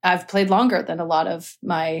I've played longer than a lot of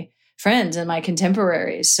my friends and my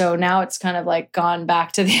contemporaries. So now it's kind of like gone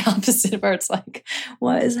back to the opposite where it's like,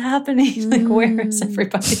 what is happening? Like, where is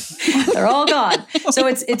everybody? They're all gone. So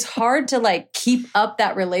it's hard to like keep up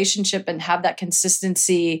that relationship and have that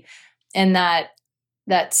consistency and that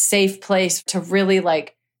safe place to really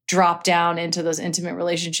like drop down into those intimate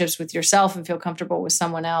relationships with yourself and feel comfortable with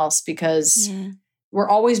someone else because we're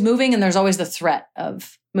always moving and there's always the threat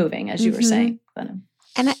of moving, as you were saying.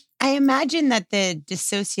 And I imagine that the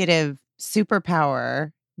dissociative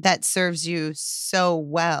superpower that serves you so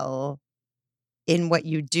well in what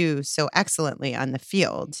you do so excellently on the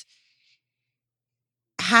field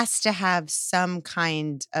has to have some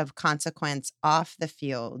kind of consequence off the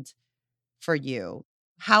field for you.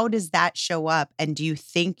 How does that show up? And do you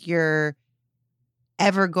think you're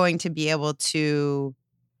ever going to be able to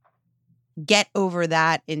get over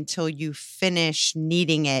that until you finish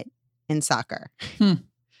needing it in soccer?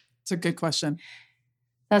 It's a good question.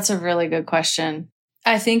 That's a really good question.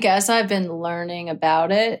 I think as I've been learning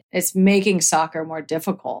about it, it's making soccer more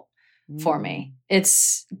difficult for me.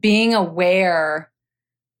 It's being aware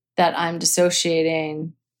that I'm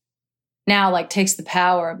dissociating now like takes the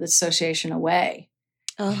power of the dissociation away.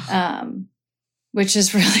 Which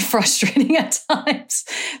is really frustrating at times.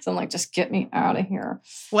 So I'm like, just get me out of here.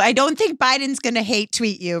 Well, I don't think Biden's going to hate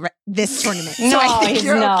tweet you this tournament. So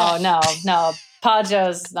No, no.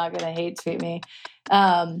 Pajo's not going to hate tweet me.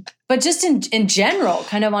 But just in general,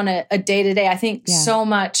 kind of on a day-to-day, I think so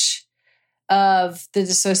much of the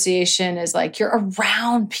dissociation is like you're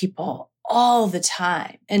around people all the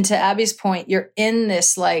time. And to Abby's point, you're in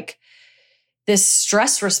this like this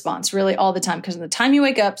stress response really all the time. Because from the time you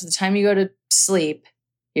wake up to the time you go to sleep,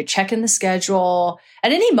 you're checking the schedule.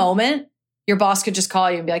 At any moment, your boss could just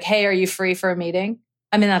call you and be like, hey, are you free for a meeting?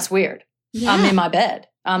 I mean, that's weird. Yeah. I'm in my bed.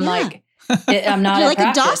 I'm like, I'm not You're at like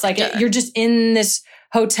practice. a Like doctor. you're just in this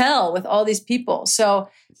hotel with all these people. So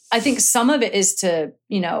I think some of it is to,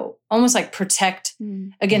 almost like protect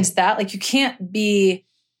against that. Like you can't be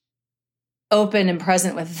open and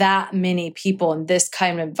present with that many people in this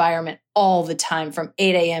kind of environment all the time from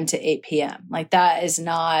 8 a.m. to 8 p.m. Like that is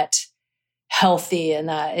not healthy. And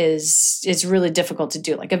it's really difficult to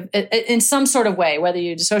do. Like in some sort of way, whether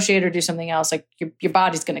you dissociate or do something else, like your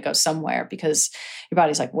body's going to go somewhere because your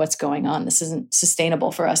body's like, what's going on? This isn't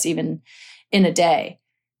sustainable for us even in a day.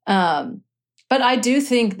 But I do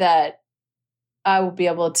think that I will be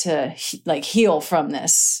able to like heal from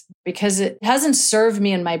this, because it hasn't served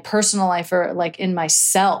me in my personal life or like in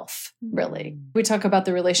myself, really. We talk about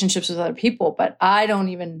the relationships with other people, but I don't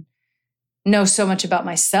even know so much about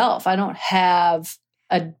myself. I don't have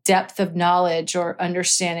a depth of knowledge or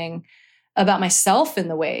understanding about myself in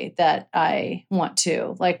the way that I want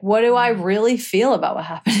to. Like, what do I really feel about what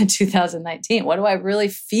happened in 2019? What do I really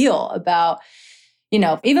feel about, you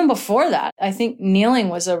know, even before that? I think kneeling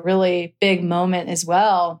was a really big moment as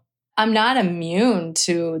well. I'm not immune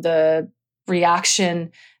to the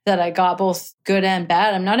reaction that I got, both good and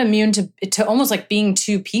bad. I'm not immune to almost like being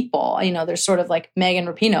two people. You know, there's sort of like Megan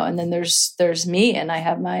Rapinoe, and then there's me, and I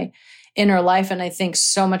have my inner life. And I think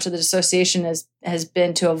so much of the dissociation has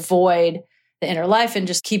been to avoid the inner life and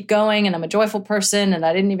just keep going. And I'm a joyful person, and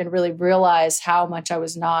I didn't even really realize how much I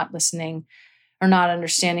was not listening or not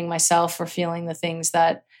understanding myself or feeling the things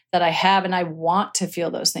that I have. And I want to feel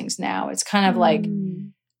those things now. It's kind of like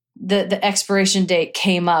the expiration date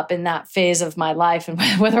came up in that phase of my life, and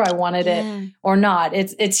whether I wanted it or not,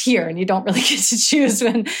 it's here, and you don't really get to choose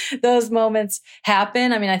when those moments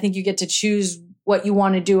happen. I mean, I think you get to choose what you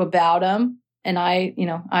want to do about them. And I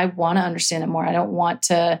want to understand it more. I don't want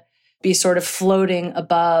to be sort of floating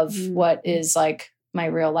above what is like my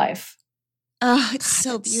real life. Oh, it's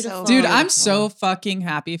so beautiful. Dude, I'm so fucking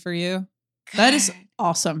happy for you. That is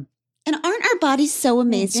awesome. And aren't our bodies so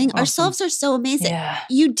amazing? Awesome. Ourselves are so amazing. Yeah.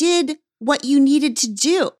 You did what you needed to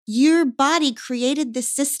do. Your body created this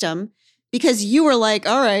system because you were like,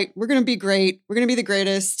 all right, we're going to be great. We're going to be the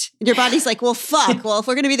greatest. And your body's like, well, fuck. Well, if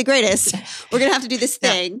we're going to be the greatest, we're going to have to do this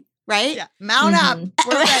thing. Right? Yeah. Mount up.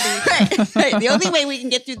 We're ready. right. The only way we can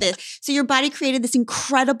get through this. So your body created this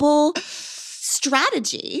incredible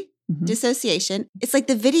strategy, dissociation. It's like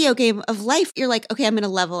the video game of life. You're like, okay, I'm going to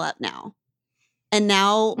level up now. And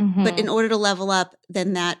now, but in order to level up,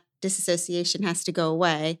 then that disassociation has to go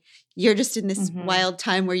away. You're just in this wild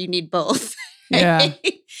time where you need both. Yeah.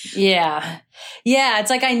 Yeah. It's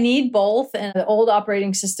like I need both. And the old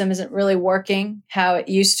operating system isn't really working how it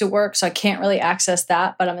used to work. So I can't really access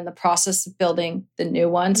that, but I'm in the process of building the new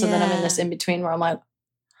one. So then I'm in this in between where I'm like,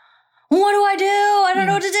 what do I do? I don't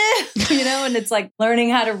know what to do. You know, and it's like learning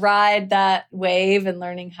how to ride that wave and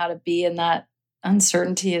learning how to be in that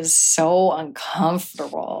uncertainty is so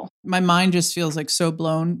uncomfortable. My mind just feels like so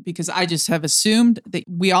blown because I just have assumed that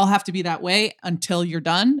we all have to be that way until you're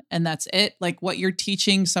done. And that's it. Like what you're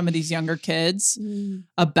teaching some of these younger kids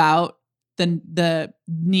about the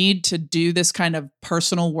need to do this kind of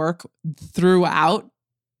personal work throughout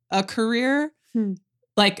a career.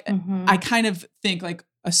 Like I kind of think like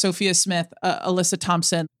a Sophia Smith, Alyssa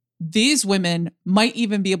Thompson, these women might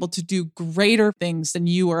even be able to do greater things than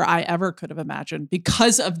you or I ever could have imagined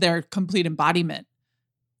because of their complete embodiment.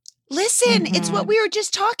 Listen, it's what we were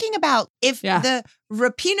just talking about. If the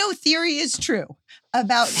Rapinoe theory is true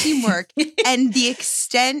about teamwork and the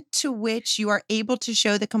extent to which you are able to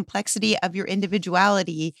show the complexity of your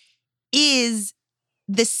individuality is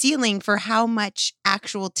the ceiling for how much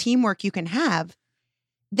actual teamwork you can have,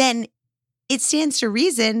 then it stands to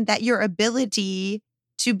reason that your ability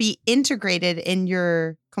to be integrated in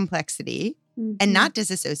your complexity and not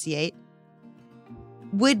disassociate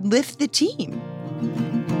would lift the team.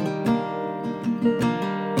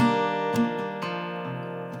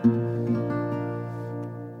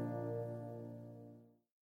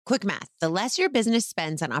 Quick math. The less your business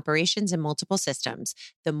spends on operations and multiple systems,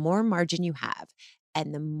 the more margin you have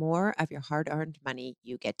and the more of your hard-earned money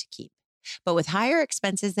you get to keep. But with higher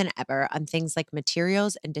expenses than ever on things like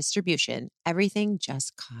materials and distribution, everything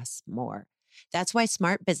just costs more. That's why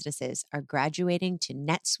smart businesses are graduating to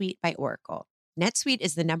NetSuite by Oracle. NetSuite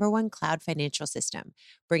is the #1 cloud financial system,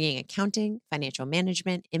 bringing accounting, financial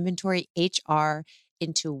management, inventory, HR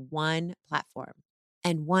into one platform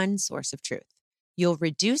and one source of truth. You'll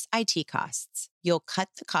reduce IT costs, you'll cut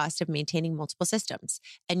the cost of maintaining multiple systems,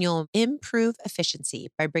 and you'll improve efficiency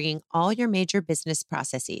by bringing all your major business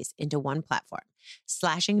processes into one platform,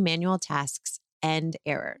 slashing manual tasks and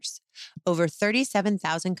errors. Over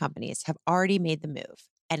 37,000 companies have already made the move,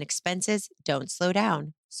 and expenses don't slow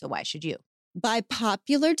down, so why should you? By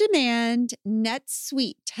popular demand,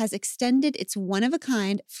 NetSuite has extended its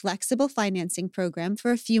one-of-a-kind flexible financing program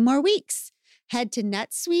for a few more weeks. Head to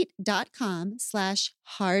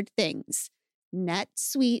netsuite.com/hardthings.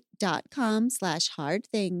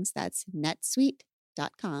 netsuite.com/hardthings. That's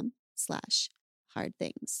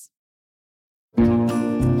netsuite.com/hardthings.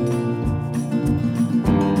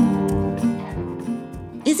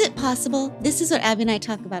 Is it possible? This is what Abby and I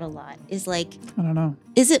talk about a lot, is like, I don't know.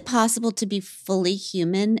 Is it possible to be fully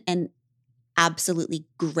human and absolutely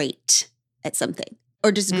great at something?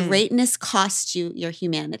 Or does greatness cost you your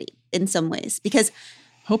humanity in some ways? Because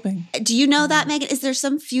hoping. do you know that, Megan? Is there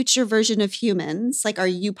some future version of humans? Like, are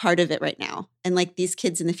you part of it right now? And like these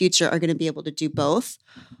kids in the future are going to be able to do both?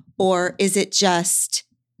 Or is it just,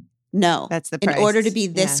 no, That's the price. In order to be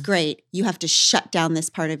this great, you have to shut down this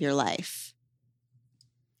part of your life?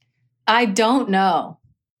 I don't know.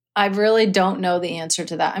 I really don't know the answer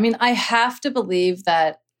to that. I mean, I have to believe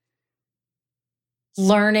that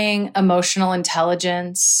learning emotional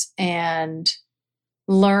intelligence and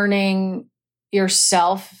learning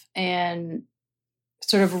yourself and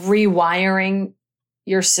sort of rewiring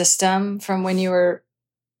your system from when you were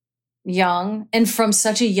young and from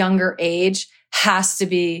such a younger age has to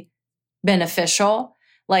be beneficial.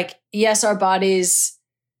 Like, yes, our bodies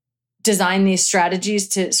design these strategies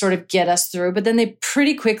to sort of get us through, but then they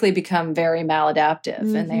pretty quickly become very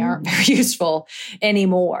maladaptive and they aren't very useful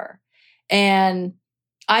anymore. And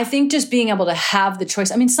I think just being able to have the choice.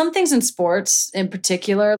 I mean, some things in sports in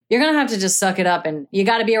particular, you're going to have to just suck it up and you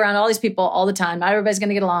got to be around all these people all the time. Not everybody's going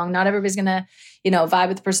to get along. Not everybody's going to, vibe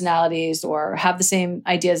with the personalities or have the same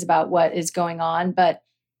ideas about what is going on. But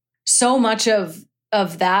so much of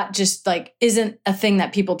that just like isn't a thing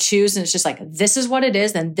that people choose. And it's just like, this is what it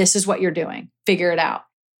is. And this is what you're doing. Figure it out.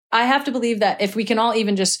 I have to believe that if we can all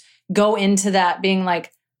even just go into that being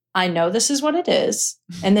like, I know this is what it is,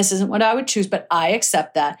 and this isn't what I would choose, but I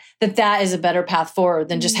accept that is a better path forward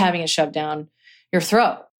than just having it shoved down your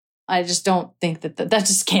throat. I just don't think that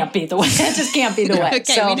just can't be the way. That just can't be the way. Okay,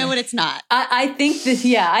 so we know what it's not. I think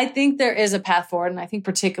I think there is a path forward. And I think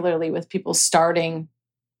particularly with people starting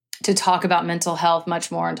to talk about mental health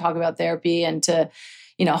much more and talk about therapy and to,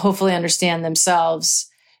 hopefully understand themselves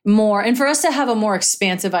more. And for us to have a more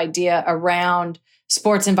expansive idea around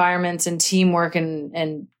sports environments and teamwork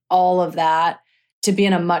and all of that, to be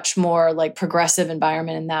in a much more like progressive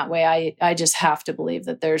environment in that way, I just have to believe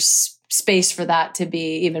that there's space for that to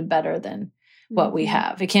be even better than what we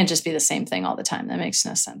have. It can't just be the same thing all the time. That makes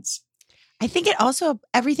no sense. I think it also,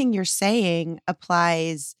 everything you're saying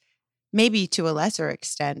applies maybe to a lesser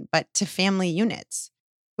extent, but to family units.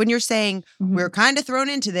 When you're saying we're kind of thrown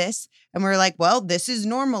into this and we're like, well, this is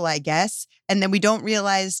normal, I guess. And then we don't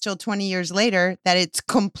realize till 20 years later that it's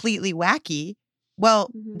completely wacky.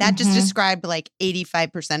 Well, that just described like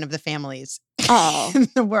 85% of the families in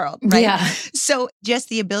the world, right? Yeah. So just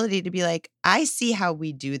the ability to be like, I see how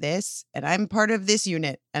we do this and I'm part of this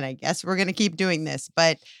unit and I guess we're going to keep doing this,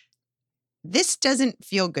 but this doesn't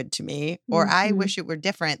feel good to me or I wish it were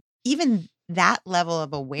different. Even that level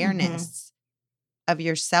of awareness of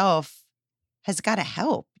yourself has got to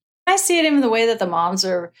help. I see it in the way that the moms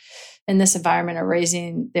are in this environment are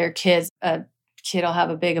raising their kids. A kid will have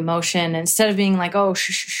a big emotion. And instead of being like, oh,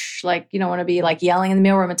 shh, shh, shh, like, you don't want to be like yelling in the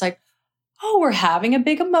mailroom. It's like, oh, we're having a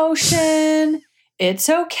big emotion. It's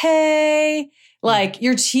okay. Like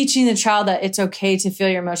you're teaching the child that it's okay to feel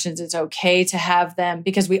your emotions. It's okay to have them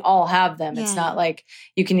because we all have them. Yeah. It's not like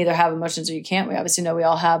you can either have emotions or you can't. We obviously know we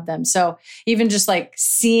all have them. So even just like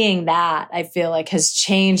seeing that, I feel like has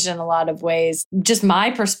changed in a lot of ways. Just my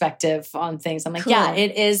perspective on things. I'm like, yeah,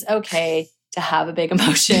 it is okay to have a big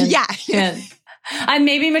emotion. Yeah. And I'm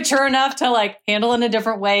maybe mature enough to like handle in a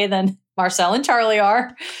different way than Marcel and Charlie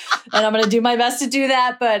are. And I'm going to do my best to do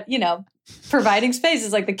that. But, providing space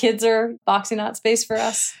is like the kids are boxing out space for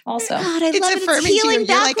us also. God, I it's love affirming it. It's healing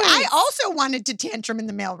to you. You're like, backwards. I also wanted to tantrum in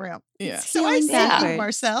the mailroom. Yeah. So I see you,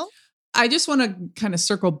 Marcel. I just want to kind of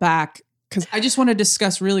circle back because I just want to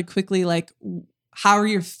discuss really quickly, like how are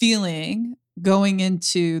you feeling going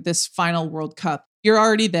into this final World Cup? You're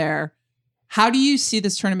already there. How do you see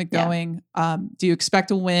this tournament going? Do you expect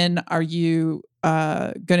to win? Are you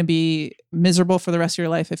going to be miserable for the rest of your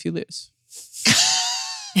life if you lose?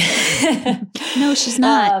 No, she's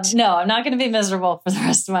not. No, I'm not going to be miserable for the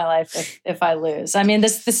rest of my life if I lose. I mean, the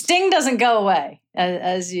sting doesn't go away,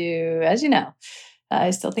 as you know.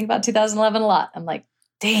 I still think about 2011 a lot. I'm like,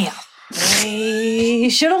 damn, they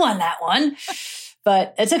should have won that one,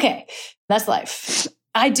 but it's okay. That's life.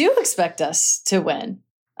 I do expect us to win.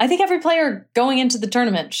 I think every player going into the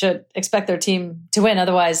tournament should expect their team to win.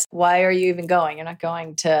 Otherwise, why are you even going? You're not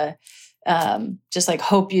going to just like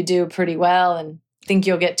hope you do pretty well and think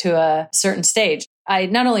you'll get to a certain stage. I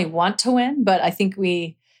not only want to win, but I think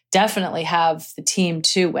we definitely have the team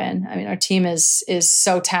to win. I mean, our team is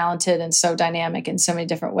so talented and so dynamic in so many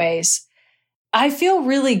different ways. I feel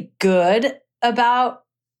really good about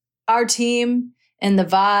our team and the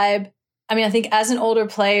vibe. I mean, I think as an older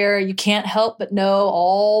player, you can't help but know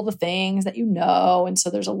all the things that you know. And so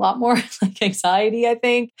there's a lot more like anxiety, I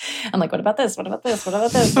think. I'm like, what about this? What about this? What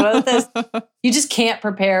about this? What about this? You just can't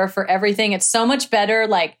prepare for everything. It's so much better,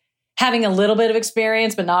 like having a little bit of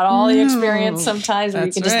experience, but not all the experience sometimes, where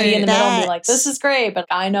you can just be in the middle and be like, this is great, but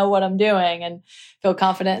I know what I'm doing, and feel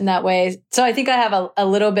confident in that way. So I think I have a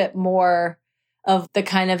little bit more of the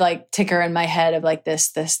kind of like ticker in my head of like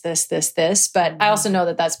this. But I also know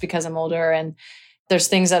that that's because I'm older and there's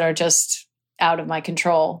things that are just out of my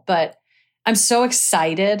control. But I'm so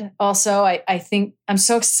excited. Also, I think I'm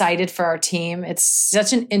so excited for our team. It's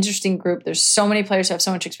such an interesting group. There's so many players who have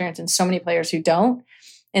so much experience and so many players who don't.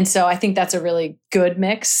 And so I think that's a really good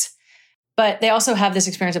mix. But they also have this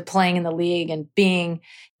experience of playing in the league and being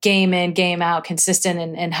game in, game out, consistent,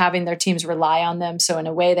 and having their teams rely on them. So in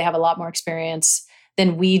a way, they have a lot more experience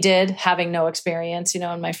than we did, having no experience,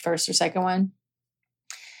 in my first or second one.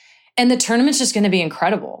 And the tournament's just going to be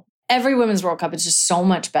incredible. Every Women's World Cup is just so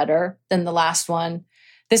much better than the last one.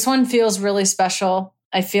 This one feels really special.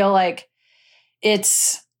 I feel like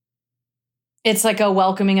it's like a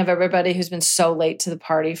welcoming of everybody who's been so late to the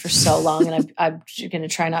party for so long. And I'm going to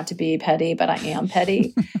try not to be petty, but I am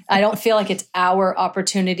petty. I don't feel like it's our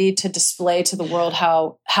opportunity to display to the world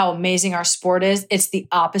how amazing our sport is. It's the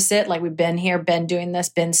opposite. Like, we've been here, been doing this,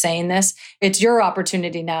 been saying this. It's your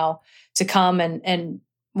opportunity now to come and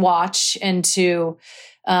watch and to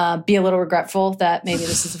be a little regretful that maybe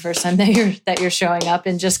this is the first time that you're showing up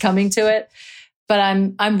and just coming to it. But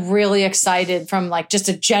I'm really excited from like just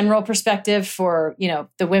a general perspective for,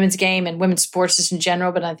 the women's game and women's sports just in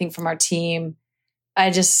general. But I think from our team, I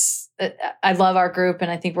love our group, and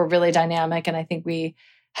I think we're really dynamic, and I think we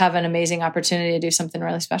have an amazing opportunity to do something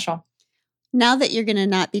really special. Now that you're going to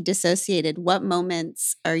not be dissociated, what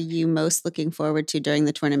moments are you most looking forward to during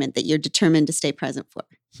the tournament that you're determined to stay present for?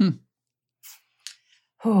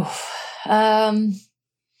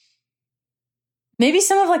 Maybe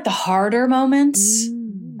some of like the harder moments.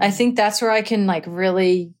 I think that's where I can like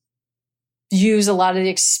really use a lot of the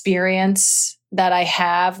experience that I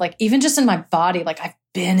have, like even just in my body. Like, I've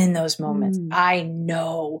been in those moments. I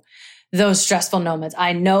know those stressful moments.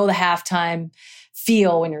 I know the halftime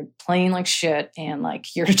feel when you're playing like shit and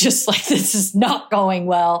like you're just like, this is not going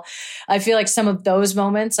well. I feel like some of those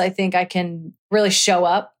moments, I think I can really show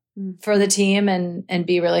up for the team and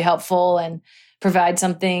be really helpful and provide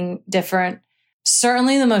something different.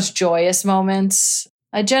 Certainly the most joyous moments.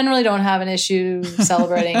 I generally don't have an issue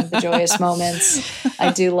celebrating the joyous moments.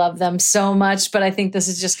 I do love them so much, but I think this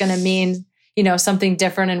is just going to mean, something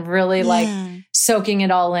different, and really like soaking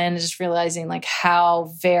it all in and just realizing like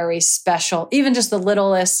how very special, even just the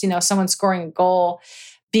littlest, someone scoring a goal,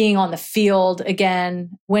 being on the field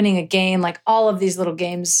again, winning a game, like all of these little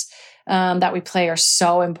games that we play are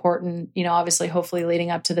so important, obviously, hopefully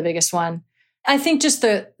leading up to the biggest one. I think just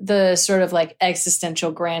the sort of like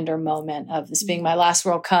existential grander moment of this being my last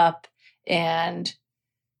World Cup and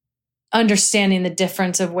understanding the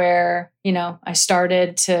difference of where, I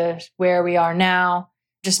started to where we are now,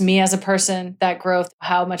 just me as a person, that growth,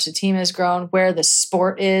 how much the team has grown, where the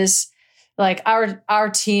sport is. Like our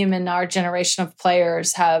team and our generation of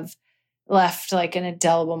players have left like an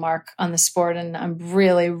indelible mark on the sport. And I'm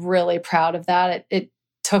really, really proud of that. It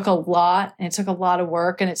took a lot, and it took a lot of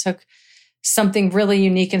work, and it took something really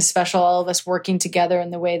unique and special, all of us working together in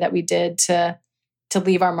the way that we did to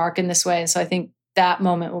leave our mark in this way. And so I think that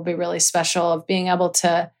moment will be really special, of being able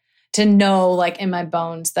to know like in my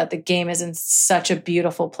bones that the game is in such a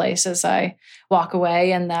beautiful place as I walk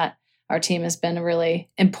away, and that our team has been a really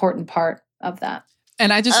important part of that.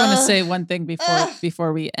 And I just want to say one thing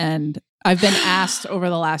before we end. I've been asked over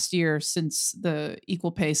the last year, since the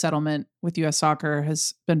equal pay settlement with U.S. Soccer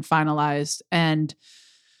has been finalized, and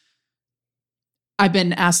I've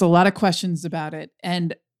been asked a lot of questions about it.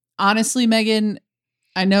 And honestly, Megan,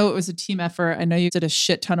 I know it was a team effort. I know you did a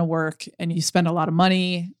shit ton of work, and you spent a lot of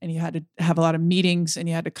money, and you had to have a lot of meetings, and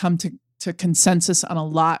you had to come to consensus on a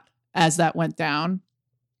lot as that went down.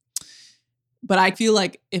 But I feel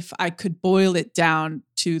like if I could boil it down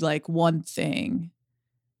to like one thing,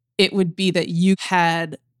 it would be that you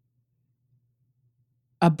had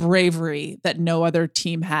a bravery that no other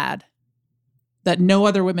team had, that no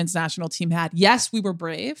other women's national team had. Yes, we were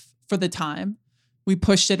brave for the time. We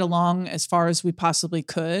pushed it along as far as we possibly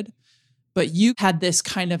could, but you had this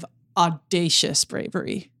kind of audacious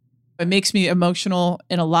bravery. It makes me emotional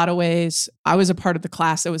in a lot of ways. I was a part of the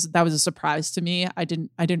class. That was a surprise to me. I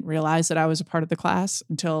didn't realize that I was a part of the class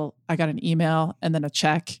until I got an email and then a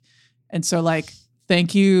check. And so like,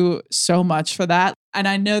 thank you so much for that. And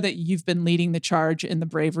I know that you've been leading the charge in the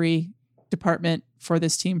bravery department for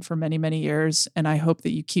this team for many, many years. And I hope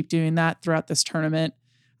that you keep doing that throughout this tournament.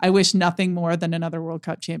 I wish nothing more than another World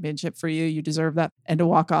Cup championship for you. You deserve that. And to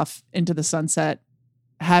walk off into the sunset,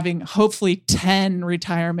 having hopefully 10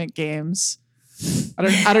 retirement games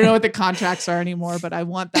I don't know what the contracts are anymore, but I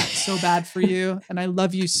want that so bad for you. And I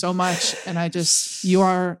love you so much. And you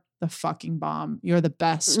are the fucking bomb. You're the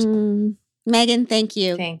best. Megan, thank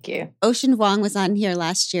you. Thank you. Ocean Vuong was on here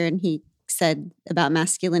last year and he said about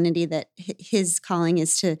masculinity that his calling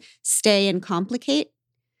is to stay and complicate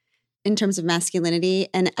in terms of masculinity.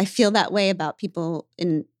 And I feel that way about people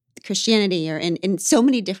in Christianity or in so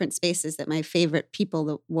many different spaces, that my favorite people,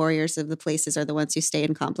 the warriors of the places, are the ones who stay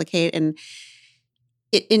and complicate. And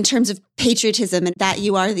in terms of patriotism, and that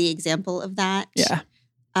you are the example of that. Yeah.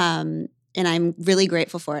 And I'm really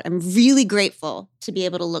grateful for it. I'm really grateful to be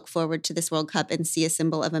able to look forward to this World Cup and see a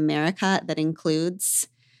symbol of America that includes,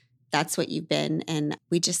 that's what you've been. And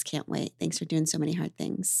we just can't wait. Thanks for doing so many hard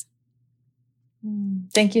things.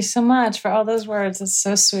 Thank you so much for all those words. It's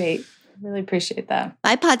so sweet. Really appreciate that.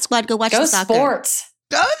 Bye, Pod Squad. Go watch the soccer. Sports.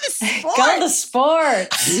 Go the sports. Go the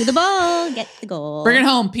sports. Do the ball. Get the goal. Bring it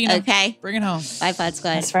home, Peanut. Okay. Bring it home. Bye, Pod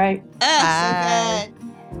Squad. That's right. Oh, so good.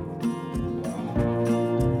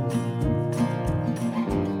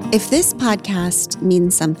 If this podcast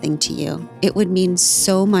means something to you, it would mean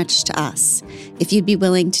so much to us if you'd be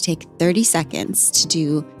willing to take 30 seconds to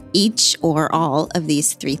do each or all of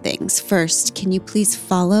these 3 things. First, can you please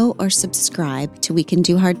follow or subscribe to We Can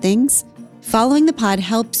Do Hard Things? Following the pod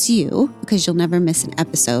helps you because you'll never miss an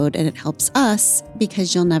episode, and it helps us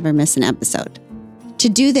because you'll never miss an episode. To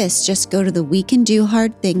do this, just go to the We Can Do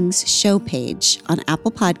Hard Things show page on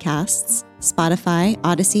Apple Podcasts, Spotify,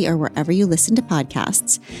 Odyssey, or wherever you listen to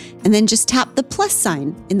podcasts, and then just tap the plus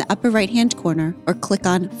sign in the upper right-hand corner or click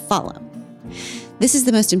on follow. This is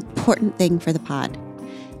the most important thing for the pod.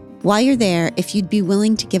 While you're there, if you'd be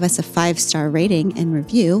willing to give us a 5-star rating and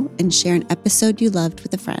review and share an episode you loved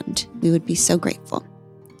with a friend, we would be so grateful.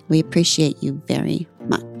 We appreciate you very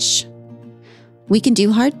much. We Can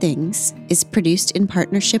Do Hard Things is produced in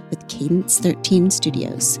partnership with Cadence 13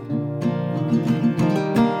 Studios.